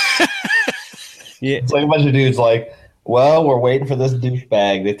me? Yeah. It's like a bunch of dudes like, well, we're waiting for this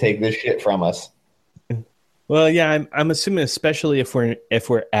douchebag to take this shit from us. Well, yeah, I'm assuming, especially if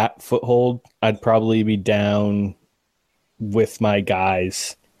we're at Foothold, I'd probably be down with my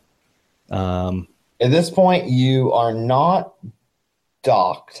guys. At this point, you are not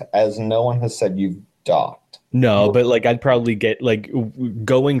docked, as no one has said you've docked. No, but like I'd probably get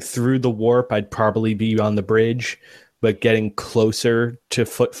going through the warp. I'd probably be on the bridge, but getting closer to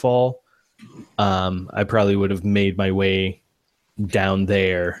Footfall, I probably would have made my way down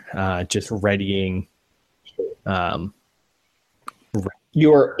there, just readying.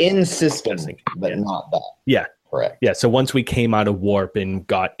 You are in system, but not that. Yeah, correct. Yeah, so once we came out of warp and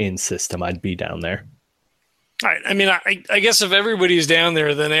got in system, I'd be down there. All right. I mean, I guess if everybody's down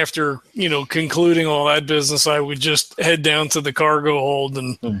there, then after concluding all that business, I would just head down to the cargo hold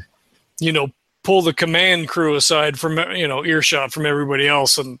and pull the command crew aside from earshot from everybody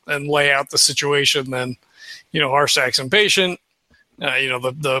else and lay out the situation. Then Harsak's impatient.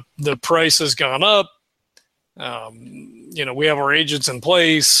 The price has gone up. We have our agents in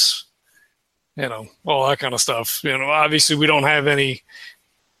place. All that kind of stuff. Obviously we don't have any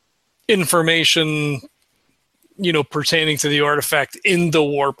information pertaining to the artifact in the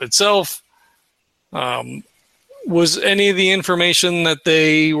warp itself. Was any of the information that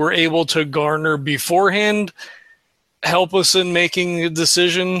they were able to garner beforehand help us in making a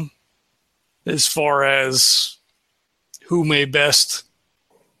decision as far as who may best,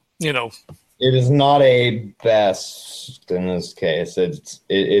 It is not a best in this case.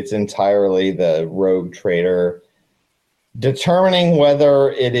 It's entirely the rogue trader determining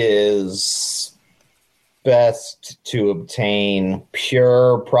whether it is best to obtain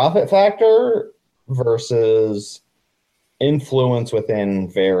pure profit factor versus influence within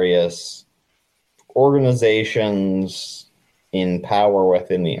various organizations in power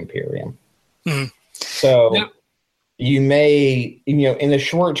within the Imperium. Mm-hmm. So you may, in the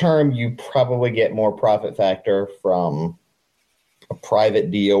short term, you probably get more profit factor from a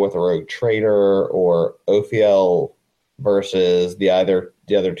private deal with a rogue trader or Ophiel versus the other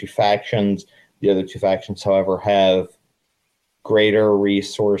two factions. The other two factions, however, have greater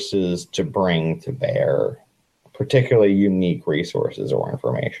resources to bring to bear, particularly unique resources or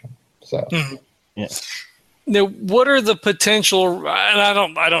information. So, yeah. Now, what are the potential? And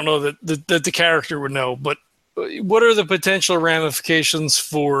I don't know that the character would know, but what are the potential ramifications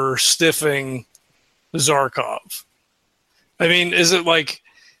for stiffing Zarkov? I mean, is it like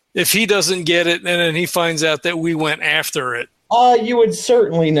if he doesn't get it and then he finds out that we went after it? You would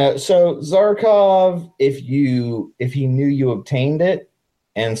certainly know. So Zarkov, if he knew you obtained it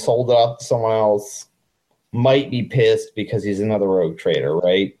and sold it off to someone else, might be pissed because he's another rogue trader,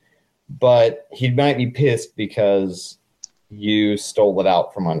 right? But he might be pissed because you stole it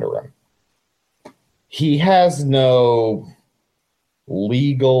out from under him. He has no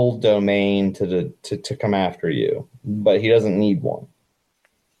legal domain to come after you, but he doesn't need one.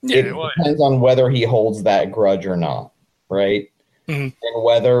 Yeah, it depends on whether he holds that grudge or not. Right? Mm-hmm. And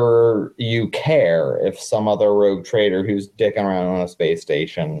whether you care if some other rogue trader who's dicking around on a space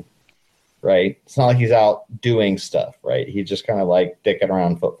station, right? It's not like he's out doing stuff, right? He's just kind of like dicking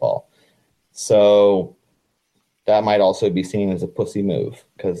around Footfall. So that might also be seen as a pussy move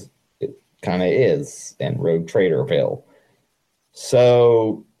because it kind of is in Rogue Traderville.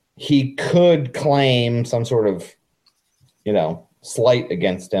 So he could claim some sort of, slight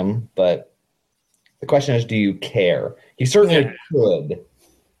against him, but the question is, do you care? He certainly could.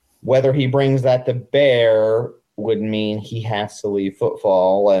 Whether he brings that to bear would mean he has to leave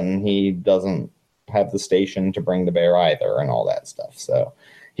Footfall and he doesn't have the station to bring to bear either and all that stuff. So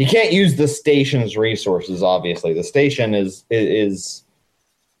he can't use the station's resources, obviously. The station is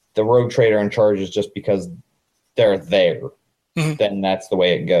the rogue trader in charge is just because they're there. Mm-hmm. Then that's the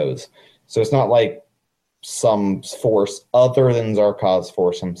way it goes. So it's not like some force other than Zarkov's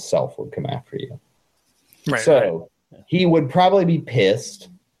force himself would come after you. Right, so he would probably be pissed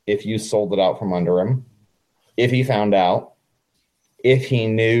if you sold it out from under him, if he found out, if he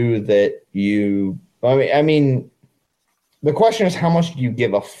knew that you... I mean, The question is, how much do you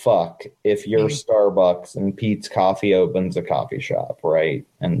give a fuck if you're Starbucks and Pete's Coffee opens a coffee shop, right?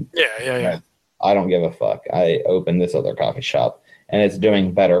 And Yeah. I don't give a fuck. I open this other coffee shop and it's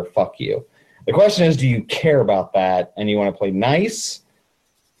doing better. Fuck you. The question is, do you care about that and you want to play nice?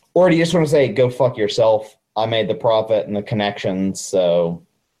 Or do you just want to say, go fuck yourself? I made the profit and the connections, so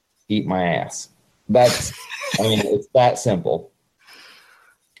eat my ass. It's that simple.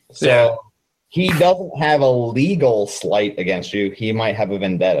 So he doesn't have a legal slight against you. He might have a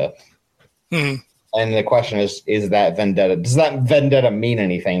vendetta. Mm-hmm. And the question is that vendetta? Does that vendetta mean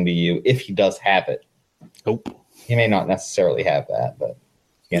anything to you if he does have it? Nope. He may not necessarily have that, but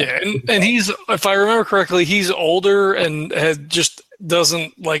and he's, if I remember correctly, he's older and just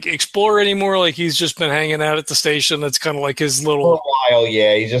doesn't like explore anymore. Like he's just been hanging out at the station. That's kind of like his little. For a while,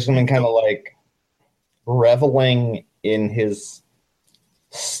 yeah. He's just been kind of like reveling in his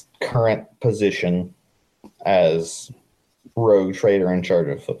current position as rogue trader in charge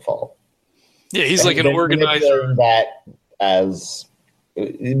of Footfall. Yeah, he's like an organizer.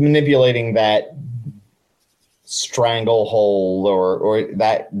 Manipulating that stranglehold or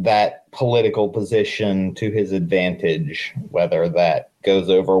that political position to his advantage, whether that goes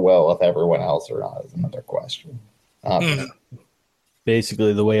over well with everyone else or not is another question.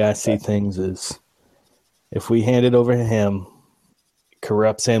 Basically, the way I see things is if we hand it over to him,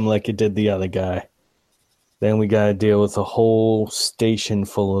 corrupts him like it did the other guy, then we got to deal with a whole station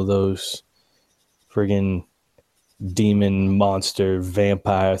full of those friggin' demon monster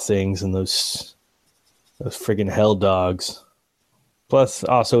vampire things and those friggin' hell dogs. Plus,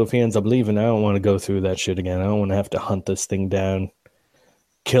 also, if he ends up leaving, I don't want to go through that shit again. I don't want to have to hunt this thing down,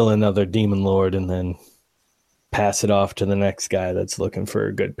 kill another demon lord, and then pass it off to the next guy that's looking for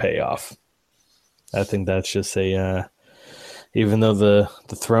a good payoff. I think that's just even though the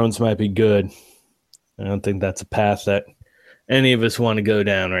thrones might be good, I don't think that's a path that any of us want to go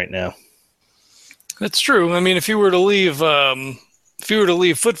down right now. That's true. I mean, if you were to leave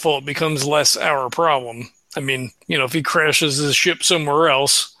Footfall, it becomes less our problem. I mean, if he crashes his ship somewhere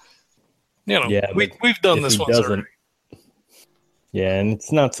else, we've done this once already. Yeah, and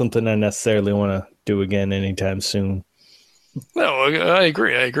it's not something I necessarily want to do again anytime soon. No, I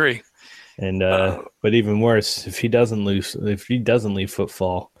agree. And but even worse, if he doesn't leave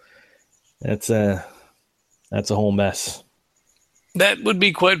Footfall, that's a whole mess. That would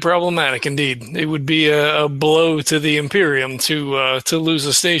be quite problematic indeed. It would be a blow to the Imperium to lose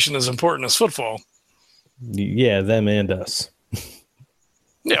a station as important as Footfall. Yeah, them and us.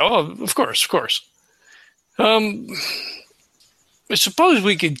 Yeah, well, of course. I suppose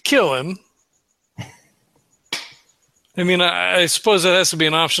we could kill him. I mean, I suppose that has to be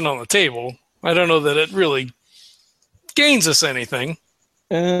an option on the table. I don't know that it really gains us anything.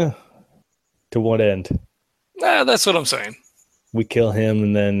 To what end? That's what I'm saying. We kill him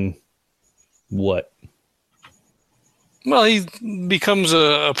and then what? Well, he becomes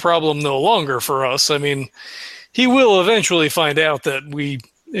a problem no longer for us. I mean, he will eventually find out that we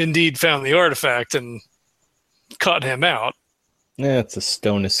indeed found the artifact and cut him out. Yeah, it's a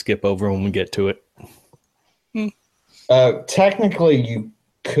stone to skip over when we get to it. Technically, you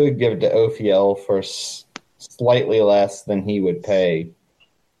could give it to Ophiel for slightly less than he would pay.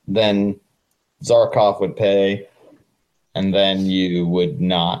 Then Zarkov would pay, and then you would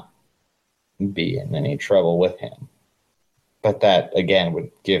not be in any trouble with him. But that, again,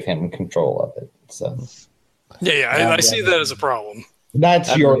 would give him control of it. So, I see that as a problem.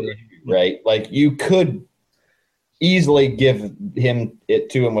 That's your issue, right? Like, you could easily give it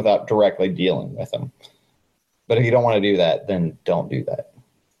to him without directly dealing with him. But if you don't want to do that, then don't do that.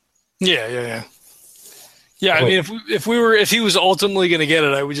 Yeah. Yeah, I mean, if he was ultimately going to get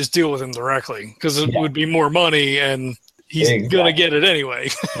it, I would just deal with him directly because it would be more money, and he's going to get it anyway.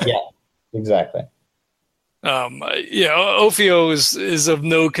 Yeah, exactly. Ophio is of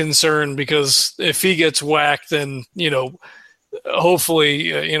no concern because if he gets whacked, then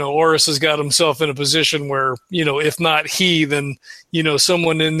hopefully Horus has got himself in a position where if not he, then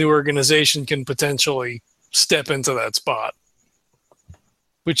someone in the organization can potentially step into that spot,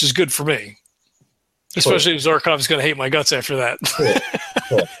 which is good for me. Especially if Zarkov's going to hate my guts after that.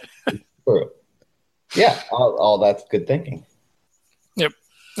 True. Yeah, all that's good thinking. Yep.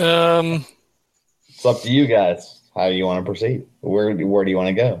 It's up to you guys. How do you want to proceed? Where do you want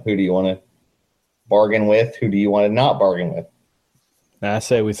to go? Who do you want to bargain with? Who do you want to not bargain with? I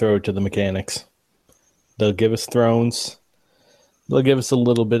say we throw it to the mechanics. They'll give us thrones. They'll give us a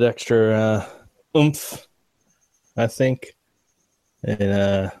little bit extra oomph, I think.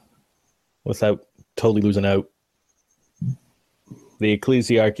 And without totally losing out. The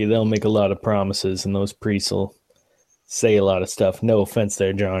ecclesiarchy, they'll make a lot of promises, and those priests will say a lot of stuff. No offense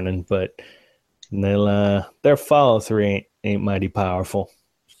there, Jordan, but their follow-through ain't mighty powerful.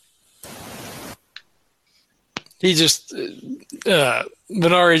 He just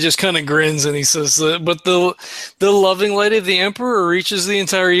Venari just kind of grins and he says, "But the loving light of the Emperor reaches the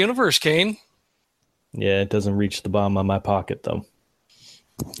entire universe, Kane." Yeah, it doesn't reach the bottom of my pocket though.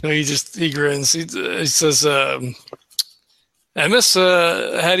 No, he grins. He says, "Emis,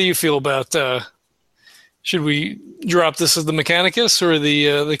 how do you feel about? Should we drop this as the Mechanicus or the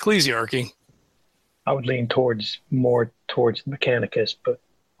Ecclesiarchy?" I would lean more towards the Mechanicus, but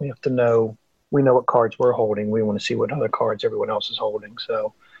we have to know. We know what cards we're holding. We want to see what other cards everyone else is holding.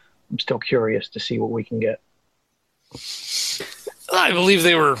 So I'm still curious to see what we can get. I believe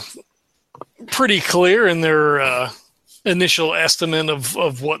they were pretty clear in their initial estimate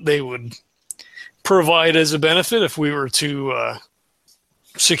of what they would provide as a benefit if we were to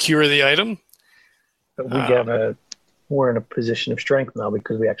secure the item. But we're in a position of strength now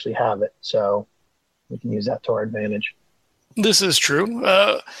because we actually have it. So we can use that to our advantage. This is true.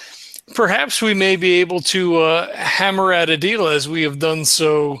 Perhaps we may be able to hammer out a deal as we have done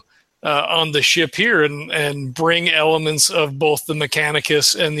so on the ship here and bring elements of both the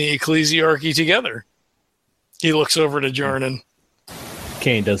Mechanicus and the Ecclesiarchy together. He looks over to Jarnan.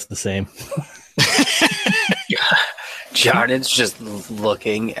 Kane does the same. Jarnan's just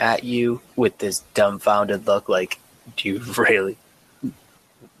looking at you with this dumbfounded look like, do you really?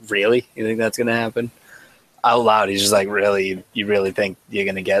 You think that's going to happen? Out loud, he's just like, really? You really think you're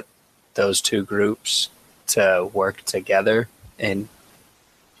going to get those two groups to work together and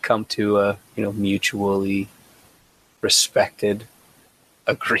come to a mutually respected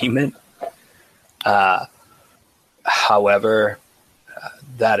agreement? However,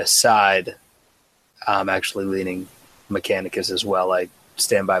 that aside, I'm actually leaning Mechanicus as well. I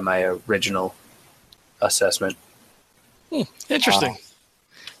stand by my original assessment. Interesting.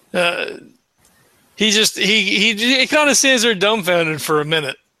 He kind of stands there dumbfounded for a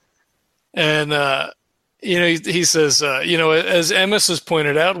minute. And, he says, as Emis has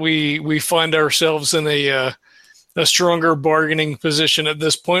pointed out, we find ourselves in a stronger bargaining position at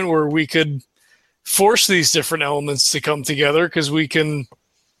this point where we could force these different elements to come together because we can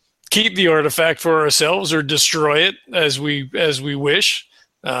keep the artifact for ourselves or destroy it as we wish.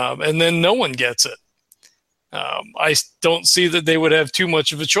 And then no one gets it. I don't see that they would have too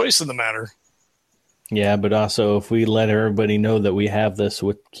much of a choice in the matter. Yeah, but also if we let everybody know that we have this,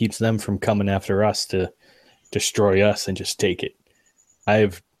 what keeps them from coming after us to destroy us and just take it? I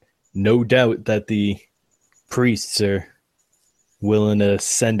have no doubt that the priests are willing to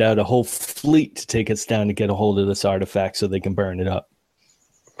send out a whole fleet to take us down to get a hold of this artifact so they can burn it up.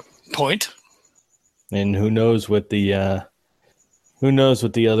 Point. And who knows what the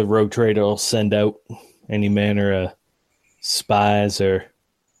other rogue trader will send out? Any manner of spies or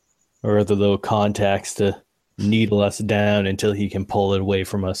other little contacts to needle us down until he can pull it away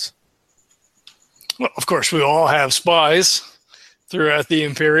from us. Well, of course, we all have spies throughout the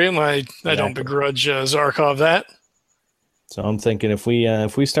Imperium. I don't begrudge Zarkov that. So I'm thinking if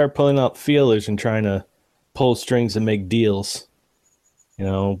we start pulling out feelers and trying to pull strings and make deals,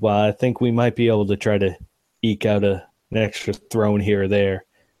 well, I think we might be able to try to eke out an extra throne here or there.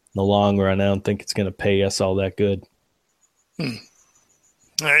 In the long run, I don't think it's going to pay us all that good. All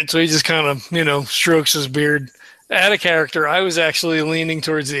right, so he just kind of, strokes his beard. Out of character, I was actually leaning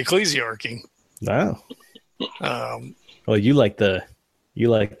towards the Ecclesiarchy. Wow. Well, you like the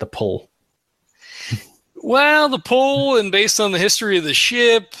pull. Well, the pull, and based on the history of the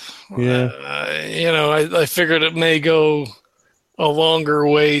ship, yeah. I figured it may go a longer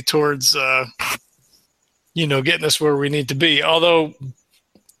way towards, getting us where we need to be. Although,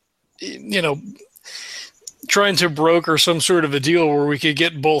 trying to broker some sort of a deal where we could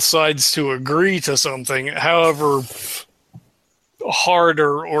get both sides to agree to something, however hard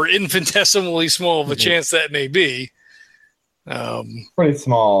or infinitesimally small of a chance that may be. Pretty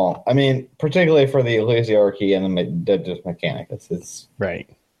small. I mean, particularly for the Ecclesiarchy and the just Mechanicus. It's right.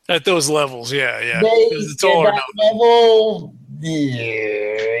 At those levels, yeah. It's all or level,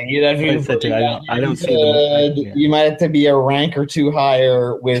 yeah. I don't see you might have to be a rank or two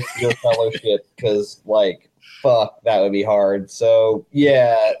higher with your fellowship because, fuck, that would be hard. So,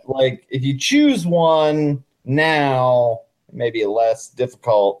 yeah, if you choose one now, maybe less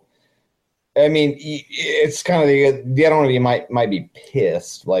difficult. I mean, it's kind of the other one of you might be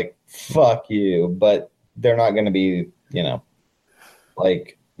pissed, fuck you, but they're not going to be,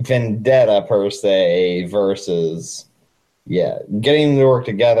 vendetta per se versus, getting them to work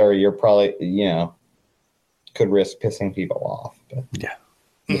together. You're probably, could risk pissing people off. But, yeah.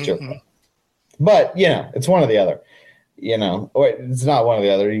 But, it's one or the other. or it's not one or the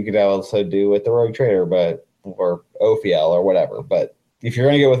other. You could also do with the Rogue Trader, or Ophiel or whatever. But if you're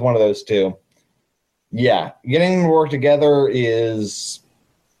going to go with one of those two, yeah, getting them to work together is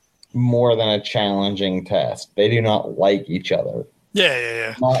more than a challenging task. They do not like each other.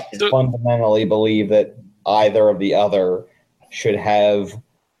 Yeah. Not fundamentally believe that either of the other should have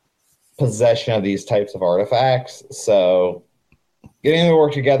possession of these types of artifacts. So getting them to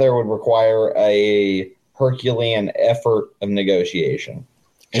work together would require a Herculean effort of negotiation.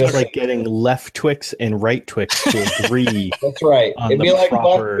 Just like getting left Twix and right Twix to agree. That's right. It'd be like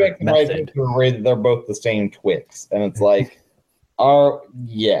left Twix and right method. Twix to agree that they're both the same Twix. And it's like,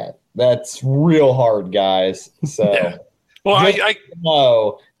 that's real hard, guys. So, Yeah. Well, I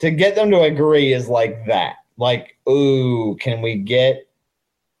know to get them to agree is like that. Like, ooh, can we get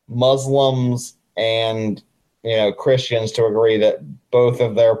Muslims and Christians to agree that both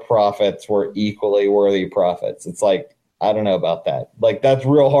of their prophets were equally worthy prophets? It's like, I don't know about that. Like, that's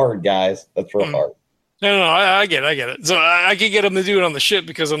real hard, guys. That's real hard. No, I get it. So I could get him to do it on the ship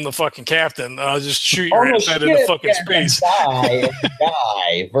because I'm the fucking captain. I'll just shoot your ass out into fucking space.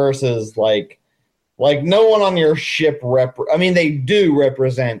 Die versus like no one on your ship they do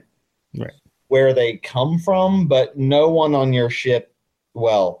represent where they come from, but no one on your ship,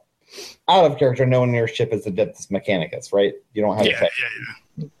 well, out of character, no one on your ship is Adeptus Mechanicus, right? You don't have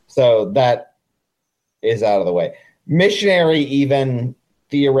Yeah. So that is out of the way. Missionary, even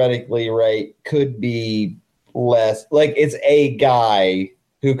theoretically, right, could be less like it's a guy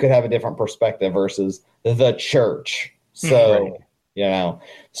who could have a different perspective versus the church. So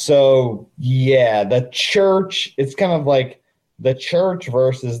so yeah, the church, it's kind of like the church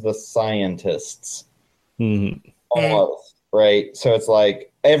versus the scientists. Almost, right? So it's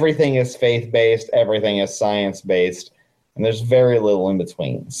like everything is faith-based, everything is science-based, and there's very little in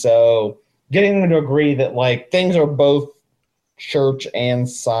between. So getting them to agree that like things are both church and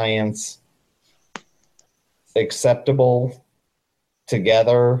science acceptable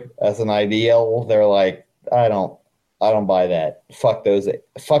together as an ideal, they're like, I don't buy that. Fuck those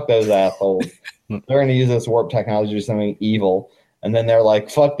assholes. They're going to use this warp technology to do something evil, and then they're like,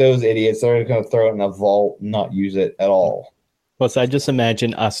 fuck those idiots. They're going to throw it in a vault, not use it at all. Well, so I just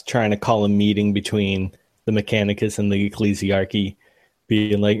imagine us trying to call a meeting between the Mechanicus and the Ecclesiarchy,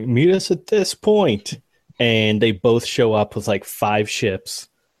 being like, meet us at this point. And they both show up with like 5 ships.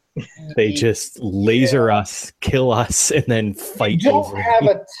 They just laser us, kill us, and then fight over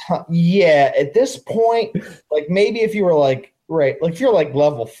it. At this point, like maybe if you were like, like if you're like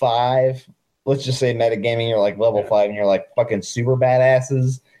level 5, let's just say metagaming, you're like level 5 and you're like fucking super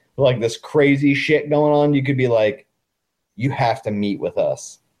badasses, like this crazy shit going on, you could be like, you have to meet with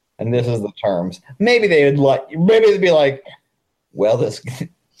us. And this is the terms. Maybe they'd be like, well,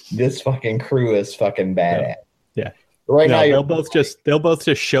 this fucking crew is fucking badass. Yeah. Right now, they'll both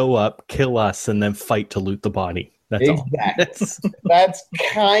just show up, kill us, and then fight to loot the body. That's exactly. That's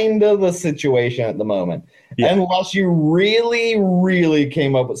kind of the situation at the moment. Yeah. Unless you really, really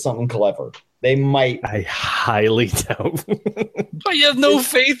came up with something clever, they might. I highly doubt. But you have no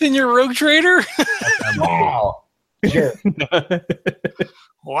faith in your Rogue Trader? Wow. Sure.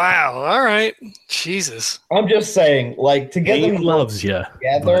 Wow. All right. Jesus. I'm just saying, like, to get them loves you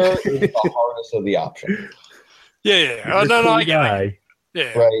together is the hardest of the option. Yeah. Oh, no, I get it.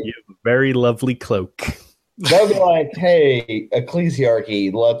 Yeah. Right. You have a very lovely cloak. They'll be like, hey,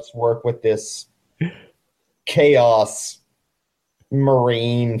 Ecclesiarchy, let's work with this Chaos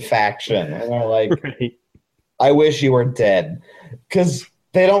Marine faction. And they're like, I wish you were dead. Because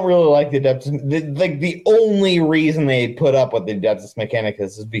they don't really like the Adeptus. The only reason they put up with the Adeptus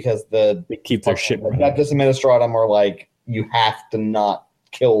Mechanicus is because they keep their shit running. Adeptus Administratum are like, you have to not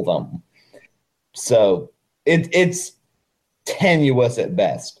kill them. So it's tenuous at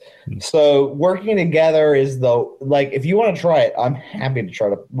best. So working together is if you want to try it, I'm happy to try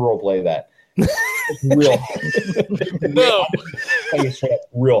to roleplay that. It's real hard. No.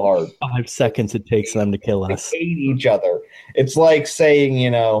 Real hard. 5 seconds it takes them to kill us. They hate each other. It's like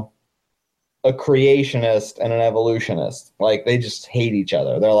saying, a creationist and an evolutionist. Like, they just hate each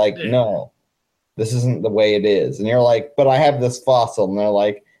other. They're like, no, this isn't the way it is. And you're like, but I have this fossil. And they're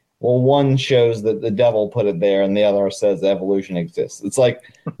like, well, one shows that the devil put it there, and the other says evolution exists. It's like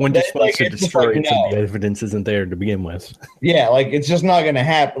one just wants to destroy it, so the evidence isn't there to begin with. Yeah, like it's just not going to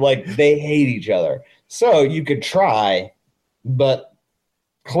happen. Like they hate each other, so you could try, but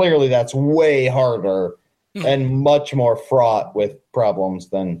clearly that's way harder and much more fraught with problems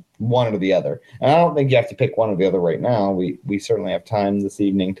than one or the other. And I don't think you have to pick one or the other right now. We certainly have time this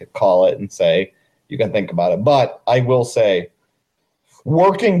evening to call it and say you can think about it. But I will say,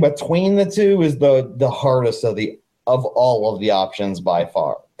 working between the two is the hardest of the of all of the options by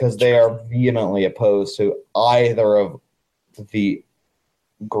far, because they are vehemently opposed to either of the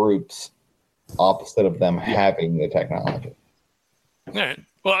groups opposite of them having the technology. All right.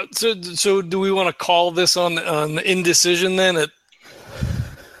 Well, so do we want to call this on the indecision then at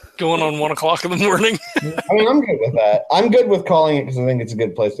going on 1:00 in the morning? I mean, I'm good with that. I'm good with calling it because I think it's a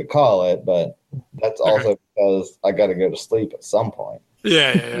good place to call it, but that's also because I got to go to sleep at some point.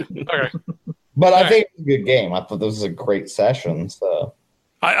 Yeah. Okay. But I think it's a good game. I thought this was a great session. So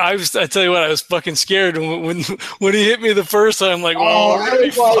I tell you what, I was fucking scared when he hit me the first time. I'm like, oh, I'm gonna be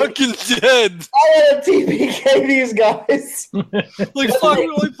fucking dead. I had a TPK these guys. Like, fuck, we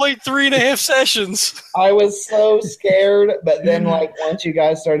only played 3.5 sessions. I was so scared, but then like once you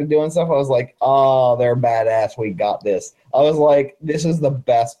guys started doing stuff, I was like, oh, they're badass. We got this. I was like, this is the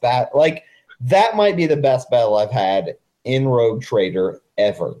best battle. Like, that might be the best battle I've had in Rogue Trader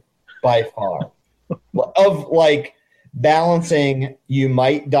ever, by far. Of like balancing you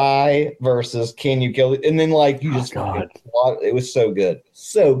might die versus can you kill it, and then like you just it was so good.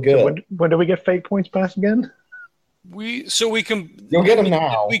 So good. When do we get fate points back again? We can you'll get them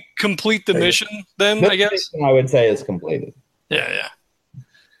now. We complete the mission then, I guess. I would say is completed. Yeah.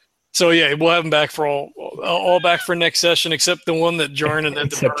 So yeah, we'll have them back for all back for next session, except the one that Jarnan had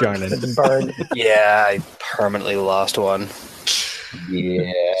the burn. Yeah, I permanently lost one.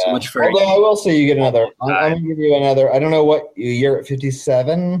 Yeah. So much for although I will say you get another. I'm going to give you another. I don't know what you're at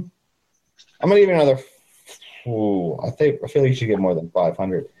 57. I'm going to give you another. I feel like you should get more than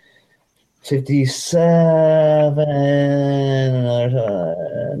 500. 57. I'm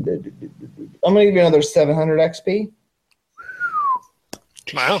going to give you another 700 XP.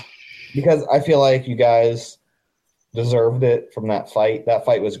 Wow. Because I feel like you guys deserved it from that fight. That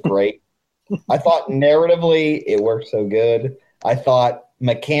fight was great. I thought narratively it worked so good. I thought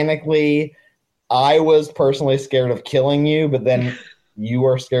mechanically I was personally scared of killing you, but then you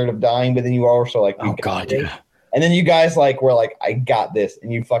were scared of dying, but then you were also like, oh God, yeah. And then you guys like were like, I got this,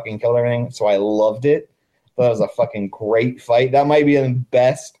 and you fucking killed everything. So I loved it. That was a fucking great fight. That might be the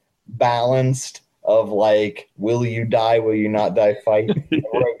best balanced of like, will you die, will you not die fight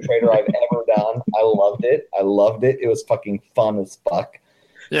Rogue Trader I've ever done. I loved it. It was fucking fun as fuck.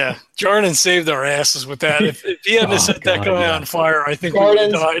 Yeah, Jarnan saved our asses with that. If he hadn't set that guy on fire, I think we would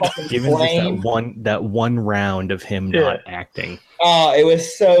have died. Given just that one round of him not acting. Oh, it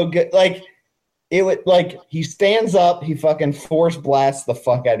was so good. Like, it would like he stands up, he fucking force blasts the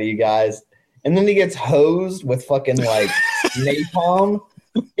fuck out of you guys, and then he gets hosed with fucking like napalm.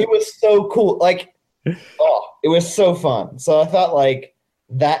 It was so cool. Like, it was so fun. So I thought like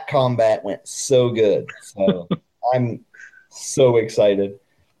that combat went so good. So I'm so excited.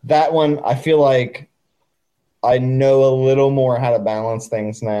 That one, I feel like I know a little more how to balance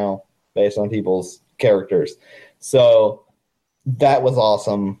things now based on people's characters. So that was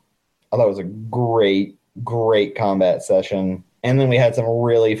awesome. I thought it was a great, great combat session. And then we had some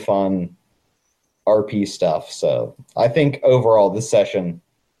really fun RP stuff. So I think overall this session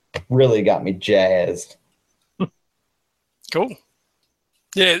really got me jazzed. Cool.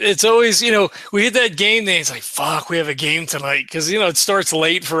 Yeah, it's always, we hit that game day. It's like, fuck, we have a game tonight. Because, it starts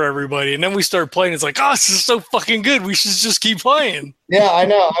late for everybody. And then we start playing. It's like, oh, this is so fucking good. We should just keep playing. Yeah, I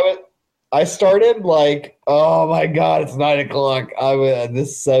know. I started like, oh my God, it's 9 o'clock.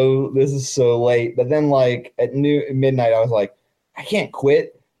 This is so late. But then like at midnight, I was like, I can't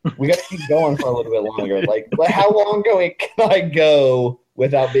quit. We got to keep going for a little bit longer. Like how long can I go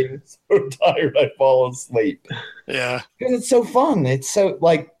without being so tired I fall asleep? Yeah. Because it's so fun. It's so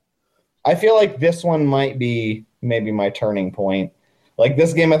like, I feel like this one might be maybe my turning point. Like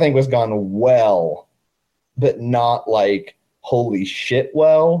this game I think was gone well, but not like holy shit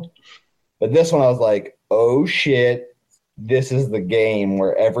well. But this one I was like, oh shit, this is the game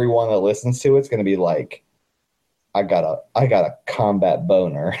where everyone that listens to it's gonna be like, I got a combat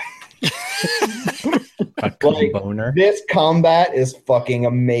boner. Like, boner. This combat is fucking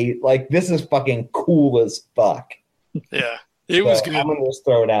amazing. Like this is fucking cool as fuck. Yeah, it was good. I'm gonna just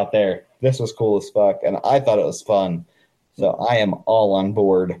throw it out there. This was cool as fuck, and I thought it was fun. So I am all on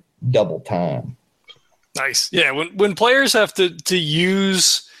board double time. Nice. Yeah, when players have to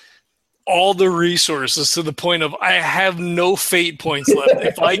use all the resources to the point of I have no fate points left.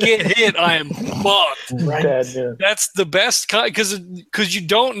 If I get hit, I am fucked. Right. That's the best because you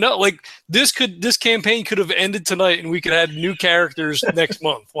don't know. Like this campaign could have ended tonight, and we could have new characters next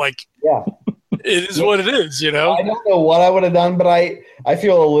month. Like yeah, it is what it is. I don't know what I would have done, but I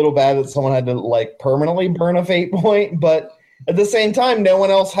feel a little bad that someone had to like permanently burn a fate point, but. At the same time, no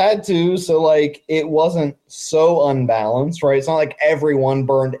one else had to, so like it wasn't so unbalanced, right? It's not like everyone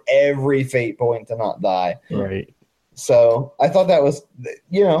burned every fate point to not die. Right. So I thought that was,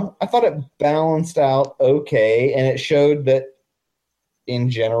 I thought it balanced out okay, and it showed that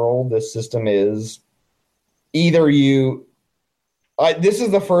in general, this system is either this is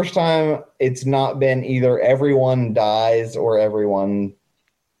the first time it's not been either everyone dies or everyone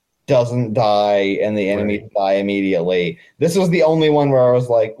doesn't die and the enemies die immediately. This was the only one where I was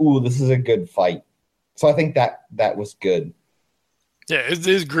like, ooh, this is a good fight. So I think that was good. Yeah, it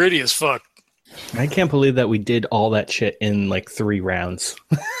is gritty as fuck. I can't believe that we did all that shit in like 3 rounds.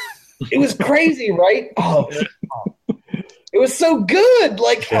 It was crazy, right? Oh, it was so good.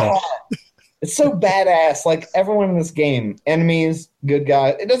 Like, it's so badass. Like, everyone in this game, enemies, good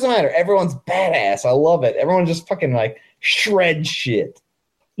guys, it doesn't matter. Everyone's badass. I love it. Everyone just fucking like shreds shit.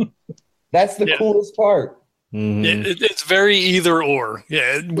 That's the coolest part. Mm-hmm. It's very either or.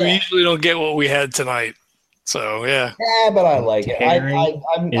 We usually don't get what we had tonight. So, yeah. Yeah, but I like it. I'm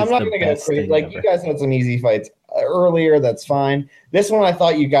not going to go crazy. Like, you guys had some easy fights earlier. That's fine. This one, I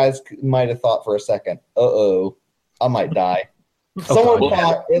thought you guys might have thought for a second, I might die. Someone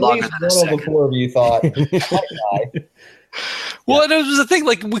thought, at least one of the 4 of you thought, I might die. Well, and it was the thing,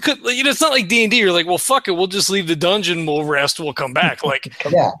 like, we could, it's not like D&D. You're like, well, fuck it. We'll just leave the dungeon. We'll rest. We'll come back. Like,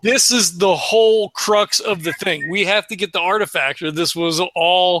 This is the whole crux of the thing. We have to get the artifact, or this was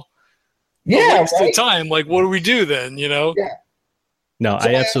all waste of time. Like, what do we do then, Yeah. No, so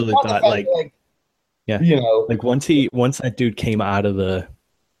I absolutely thought, like like once that dude came out of the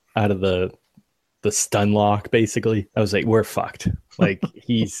stun lock, basically, I was like, we're fucked. Like,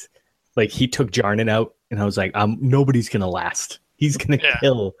 he took Jarnan out, and I was like, nobody's gonna last. He's gonna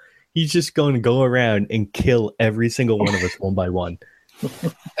kill. He's just going to go around and kill every single one of us one by one.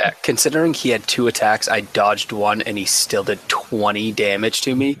 Considering he had 2 attacks, I dodged one, and he still did 20 damage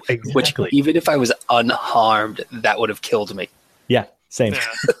to me. Exactly. Which, even if I was unharmed, that would have killed me. Yeah, same. Yeah.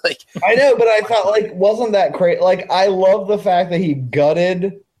 Like, I know, but I thought, like, wasn't that crazy? Like, I love the fact that he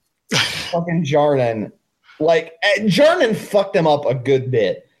gutted fucking Jarnan. Like, Jarnan fucked him up a good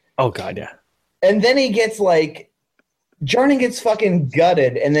bit. Oh, God, yeah. And then he gets, like, Jarnan gets fucking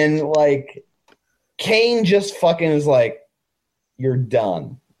gutted, and then, like, Kane just fucking is like, you're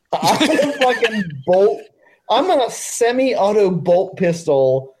done. I'm gonna fucking bolt. I'm gonna semi-auto bolt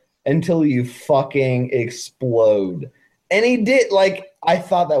pistol until you fucking explode. And he did. Like, I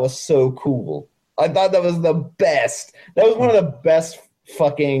thought that was so cool. I thought that was the best. That was one of the best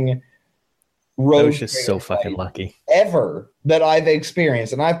fucking Rogue. I was just so fucking lucky ever that I've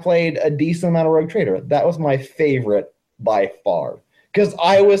experienced, and I've played a decent amount of Rogue Trader. That was my favorite by far because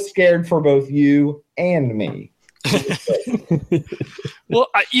I was scared for both you and me. Well,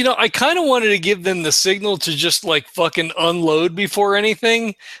 I kind of wanted to give them the signal to just like fucking unload before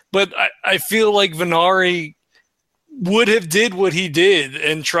anything, but I feel like Venari would have did what he did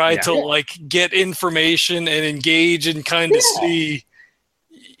and tried to like get information and engage and kind of see,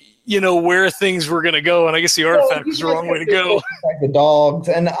 where things were going to go. And I guess the artifact was the wrong way to go. The dogs,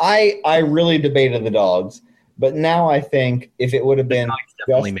 and I really debated the dogs, but now I think if it would have been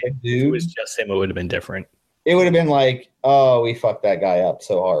just a dude, it was just him, it would have been different. It would have been like, oh, we fucked that guy up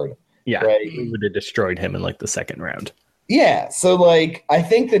so hard. Yeah, right? We would have destroyed him in like the 2nd round. Yeah, so like I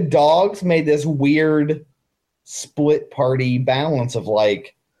think the dogs made this weird split party balance of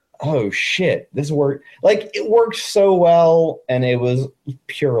like, oh shit, this worked. Like it worked so well, and it was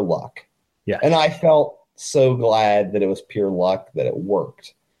pure luck. Yeah, and I felt so glad that it was pure luck that it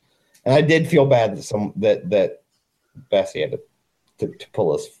worked, and I did feel bad that that Bessie had to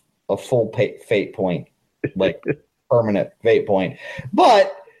pull us a full fate point. Like permanent fate point,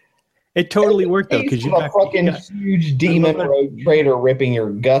 but it totally worked though because you got fucking huge demon Rogue Trader ripping your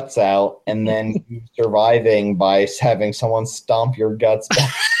guts out, and then you surviving by having someone stomp your guts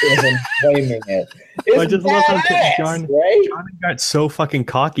back and flaming it. I just love how John got so fucking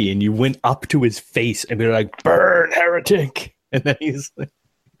cocky, and you went up to his face and be like, "Burn, heretic!" And then he's like,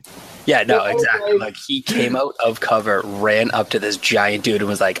 yeah, no, exactly. Like he came out of cover, ran up to this giant dude, and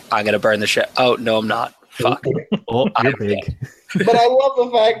was like, "I'm gonna burn the shit." Oh no, I'm not. Fuck. Oh, you're big. But I love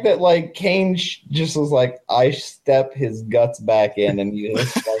the fact that like Kane just was like, I step his guts back in and use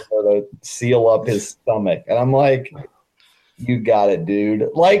his to seal up his stomach, and I'm like, you got it, dude.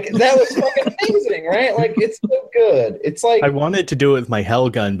 Like that was fucking amazing, right? Like it's so good. It's like I wanted to do it with my hell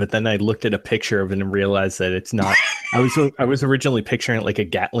gun, but then I looked at a picture of it and realized that it's not. I was originally picturing it like a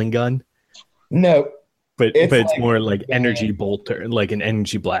Gatling gun. No, but it's more like energy bolter, like an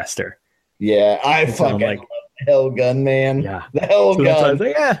energy blaster. Yeah, I fucking love the hell gun, man. Yeah, the hell gun. I was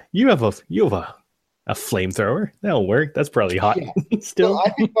like, yeah, you have a flamethrower. That'll work. That's probably hot. Yeah. Still, well, I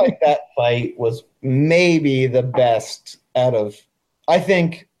think like that fight was maybe the best out of. I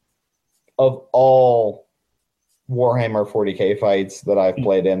think of all Warhammer 40K fights that I've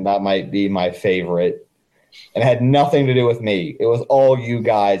played in, that might be my favorite. And it had nothing to do with me. It was all you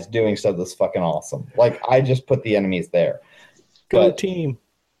guys doing stuff that's fucking awesome. Like, I just put the enemies there. Go team.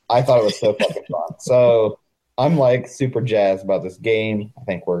 I thought it was so fucking fun. So I'm like super jazzed about this game. I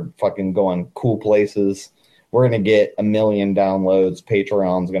think we're fucking going cool places. We're going to get 1 million downloads.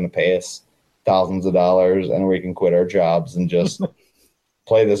 Patreon's going to pay us thousands of dollars, and we can quit our jobs and just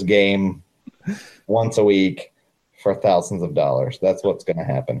play this game once a week for thousands of dollars. That's what's going to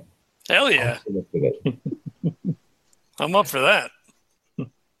happen. Hell yeah. I'm up for that.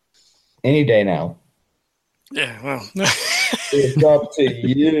 Any day now. Yeah, well. It's up to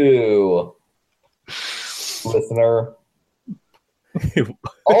you, listener.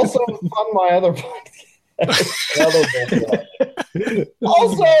 Also, on my other podcast.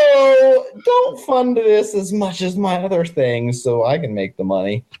 Also, don't fund this as much as my other things so I can make the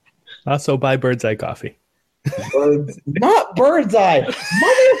money. Also, buy Bird's Eye Coffee. Not Bird's Eye.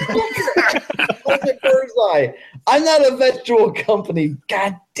 Motherfucker. What's it Bird's Eye? I'm not a vegetable company.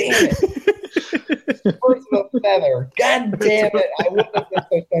 God damn it. Birds of a feather. God damn it. I wouldn't have been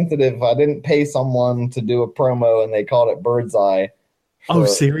so sensitive if I didn't pay someone to do a promo and they called it Bird's Eye. Oh,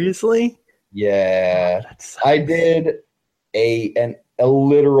 seriously? Yeah. I did a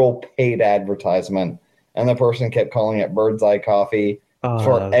literal paid advertisement, and the person kept calling it Bird's Eye Coffee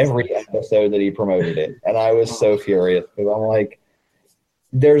for every episode that he promoted it. And I was so furious because I'm like,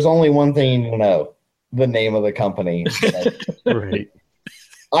 there's only one thing you know, the name of the company. Right.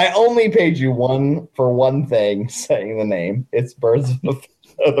 I only paid you for one thing saying the name. It's Birds of a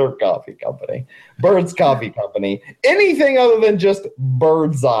Feather Coffee Company. Birds Coffee Company. Anything other than just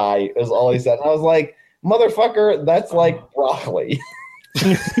Bird's Eye is all he said. And I was like, motherfucker, that's like broccoli.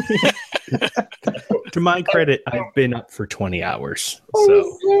 To my credit, I've been up for 20 hours. I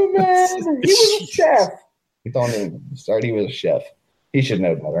was so mad. He was a chef. Don't even start. He was a chef. He should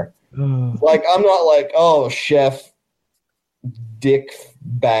know better. Like, I'm not like, oh, chef dick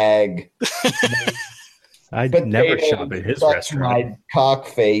bag. I'd never shop at his restaurant. My cock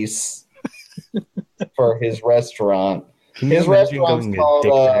face for his restaurant. Can you His imagine restaurant's going to called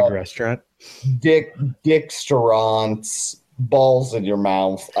Dick Bag Restaurant? Dicksterants. Balls in your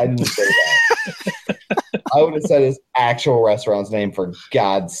mouth. I didn't say that. I would have said his actual restaurant's name for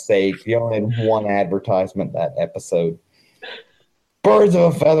God's sake. He only had one advertisement that episode. Birds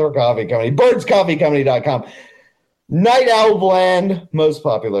of a Feather Coffee Company. Birdscoffeecompany.com. Night Owl Blend, most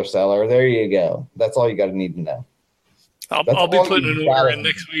popular seller. There you go. That's all you got to need to know. I'll be putting an order in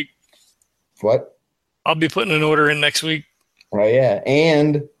next week. What? I'll be putting an order in next week. Oh, yeah.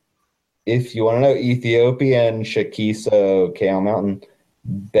 And if you want to know, Ethiopian Shakiso Kale Mountain,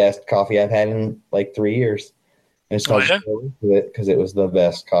 best coffee I've had in like 3 years. And it's not because it was the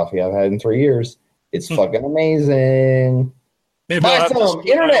best coffee I've had in 3 years. It's fucking amazing. Maybe buy some.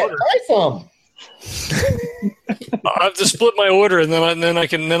 Internet, buy some. I'll have to split my order, and then I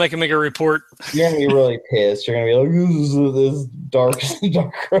can make a report. You're gonna be really pissed. You're gonna be like, this dark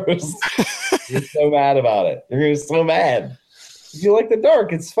roast. You're so mad about it. You're gonna be so mad. If you like the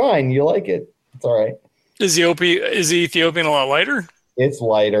dark, it's fine. You like it. It's all right. Is the Ethiopian a lot lighter? It's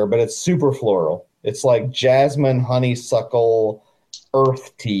lighter, but it's super floral. It's like jasmine, honeysuckle,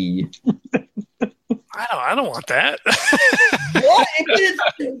 earth tea. I don't want that. What? It is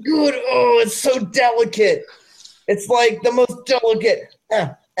so good. Oh, it's so delicate. It's like the most delicate. This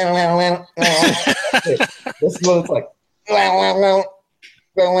is what it's like. I'm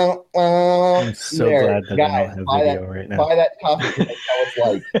so glad that I don't have video right now. Buy that coffee. That's how it's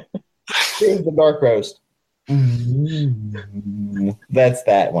like. Here's the dark roast. That's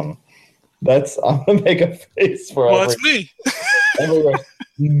that one. I'm gonna make a face for. Well, that's me.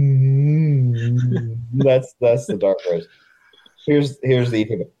 That's the dark roast. Here's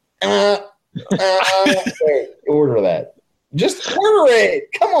the order that. Just order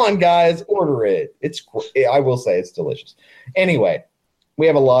it. Come on, guys, order it. I will say it's delicious. Anyway, we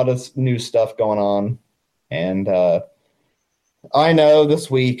have a lot of new stuff going on, and I know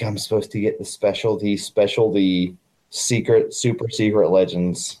this week I'm supposed to get the specialty super secret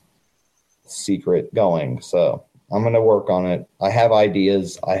legends secret going. So I'm going to work on it. I have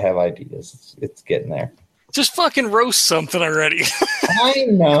ideas. It's getting there. Just fucking roast something already. I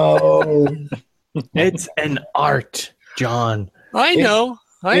know. It's an art, John. I know.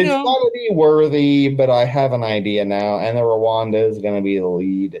 It's got to be worthy, but I have an idea now, and the Rwanda is going to be the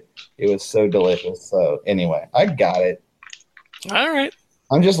lead. It was so delicious. So anyway, I got it. All right.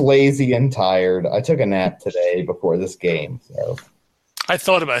 I'm just lazy and tired. I took a nap today before this game. So I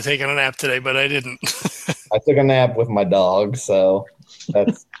thought about taking a nap today, but I didn't. I took a nap with my dog, so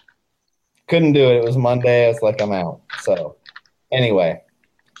that's couldn't do it. It was Monday. I was like, I'm out. So anyway,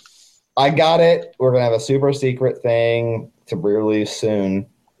 I got it. We're going to have a super secret thing to be released soon.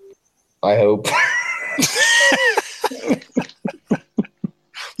 I hope.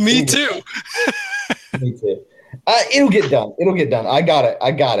 Me too. Me too. It'll get done. It'll get done. I got it.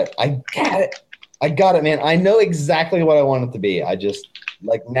 I got it, man. I know exactly what I want it to be. I just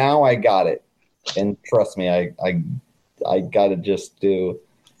like now I got it. And trust me, I got to just do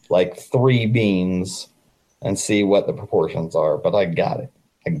like 3 beans and see what the proportions are. But I got it.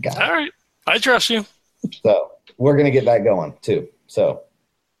 All right. I trust you. So we're going to get that going too. So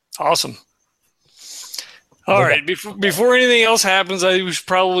awesome. All right. Before anything else happens, I should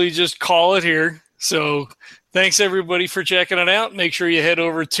probably just call it here. So thanks everybody for checking it out. Make sure you head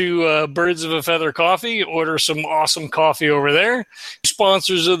over to Birds of a Feather Coffee, order some awesome coffee over there.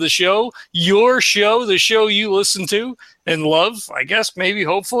 Sponsors of the show, your show, the show you listen to and love, I guess, maybe,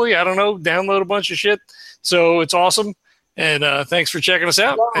 hopefully, I don't know, download a bunch of shit. So it's awesome. And thanks for checking us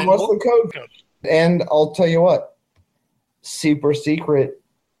out. And what's the code? And I'll tell you what, super secret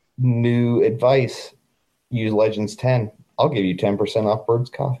new advice. Use Legends 10. I'll give you 10% off Birds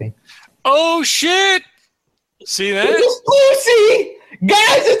Coffee. Oh, shit. See that? It's exclusive!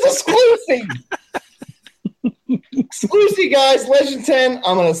 Guys, it's exclusive! Exclusive, guys. Legends 10.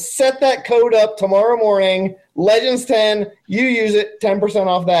 I'm going to set that code up tomorrow morning. Legends 10. You use it. 10%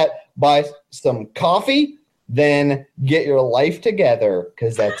 off that. Buy some coffee. Then get your life together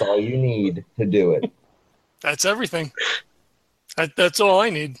because that's all you need to do it. That's everything. That's all I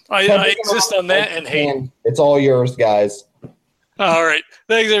need. I exist on that and hate. It's all yours, guys. All right.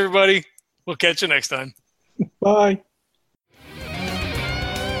 Thanks, everybody. We'll catch you next time. Bye.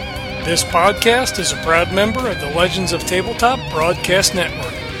 This podcast is a proud member of the Legends of Tabletop Broadcast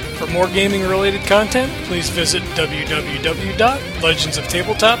Network. For more gaming-related content, please visit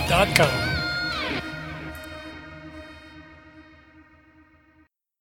www.legendsoftabletop.com.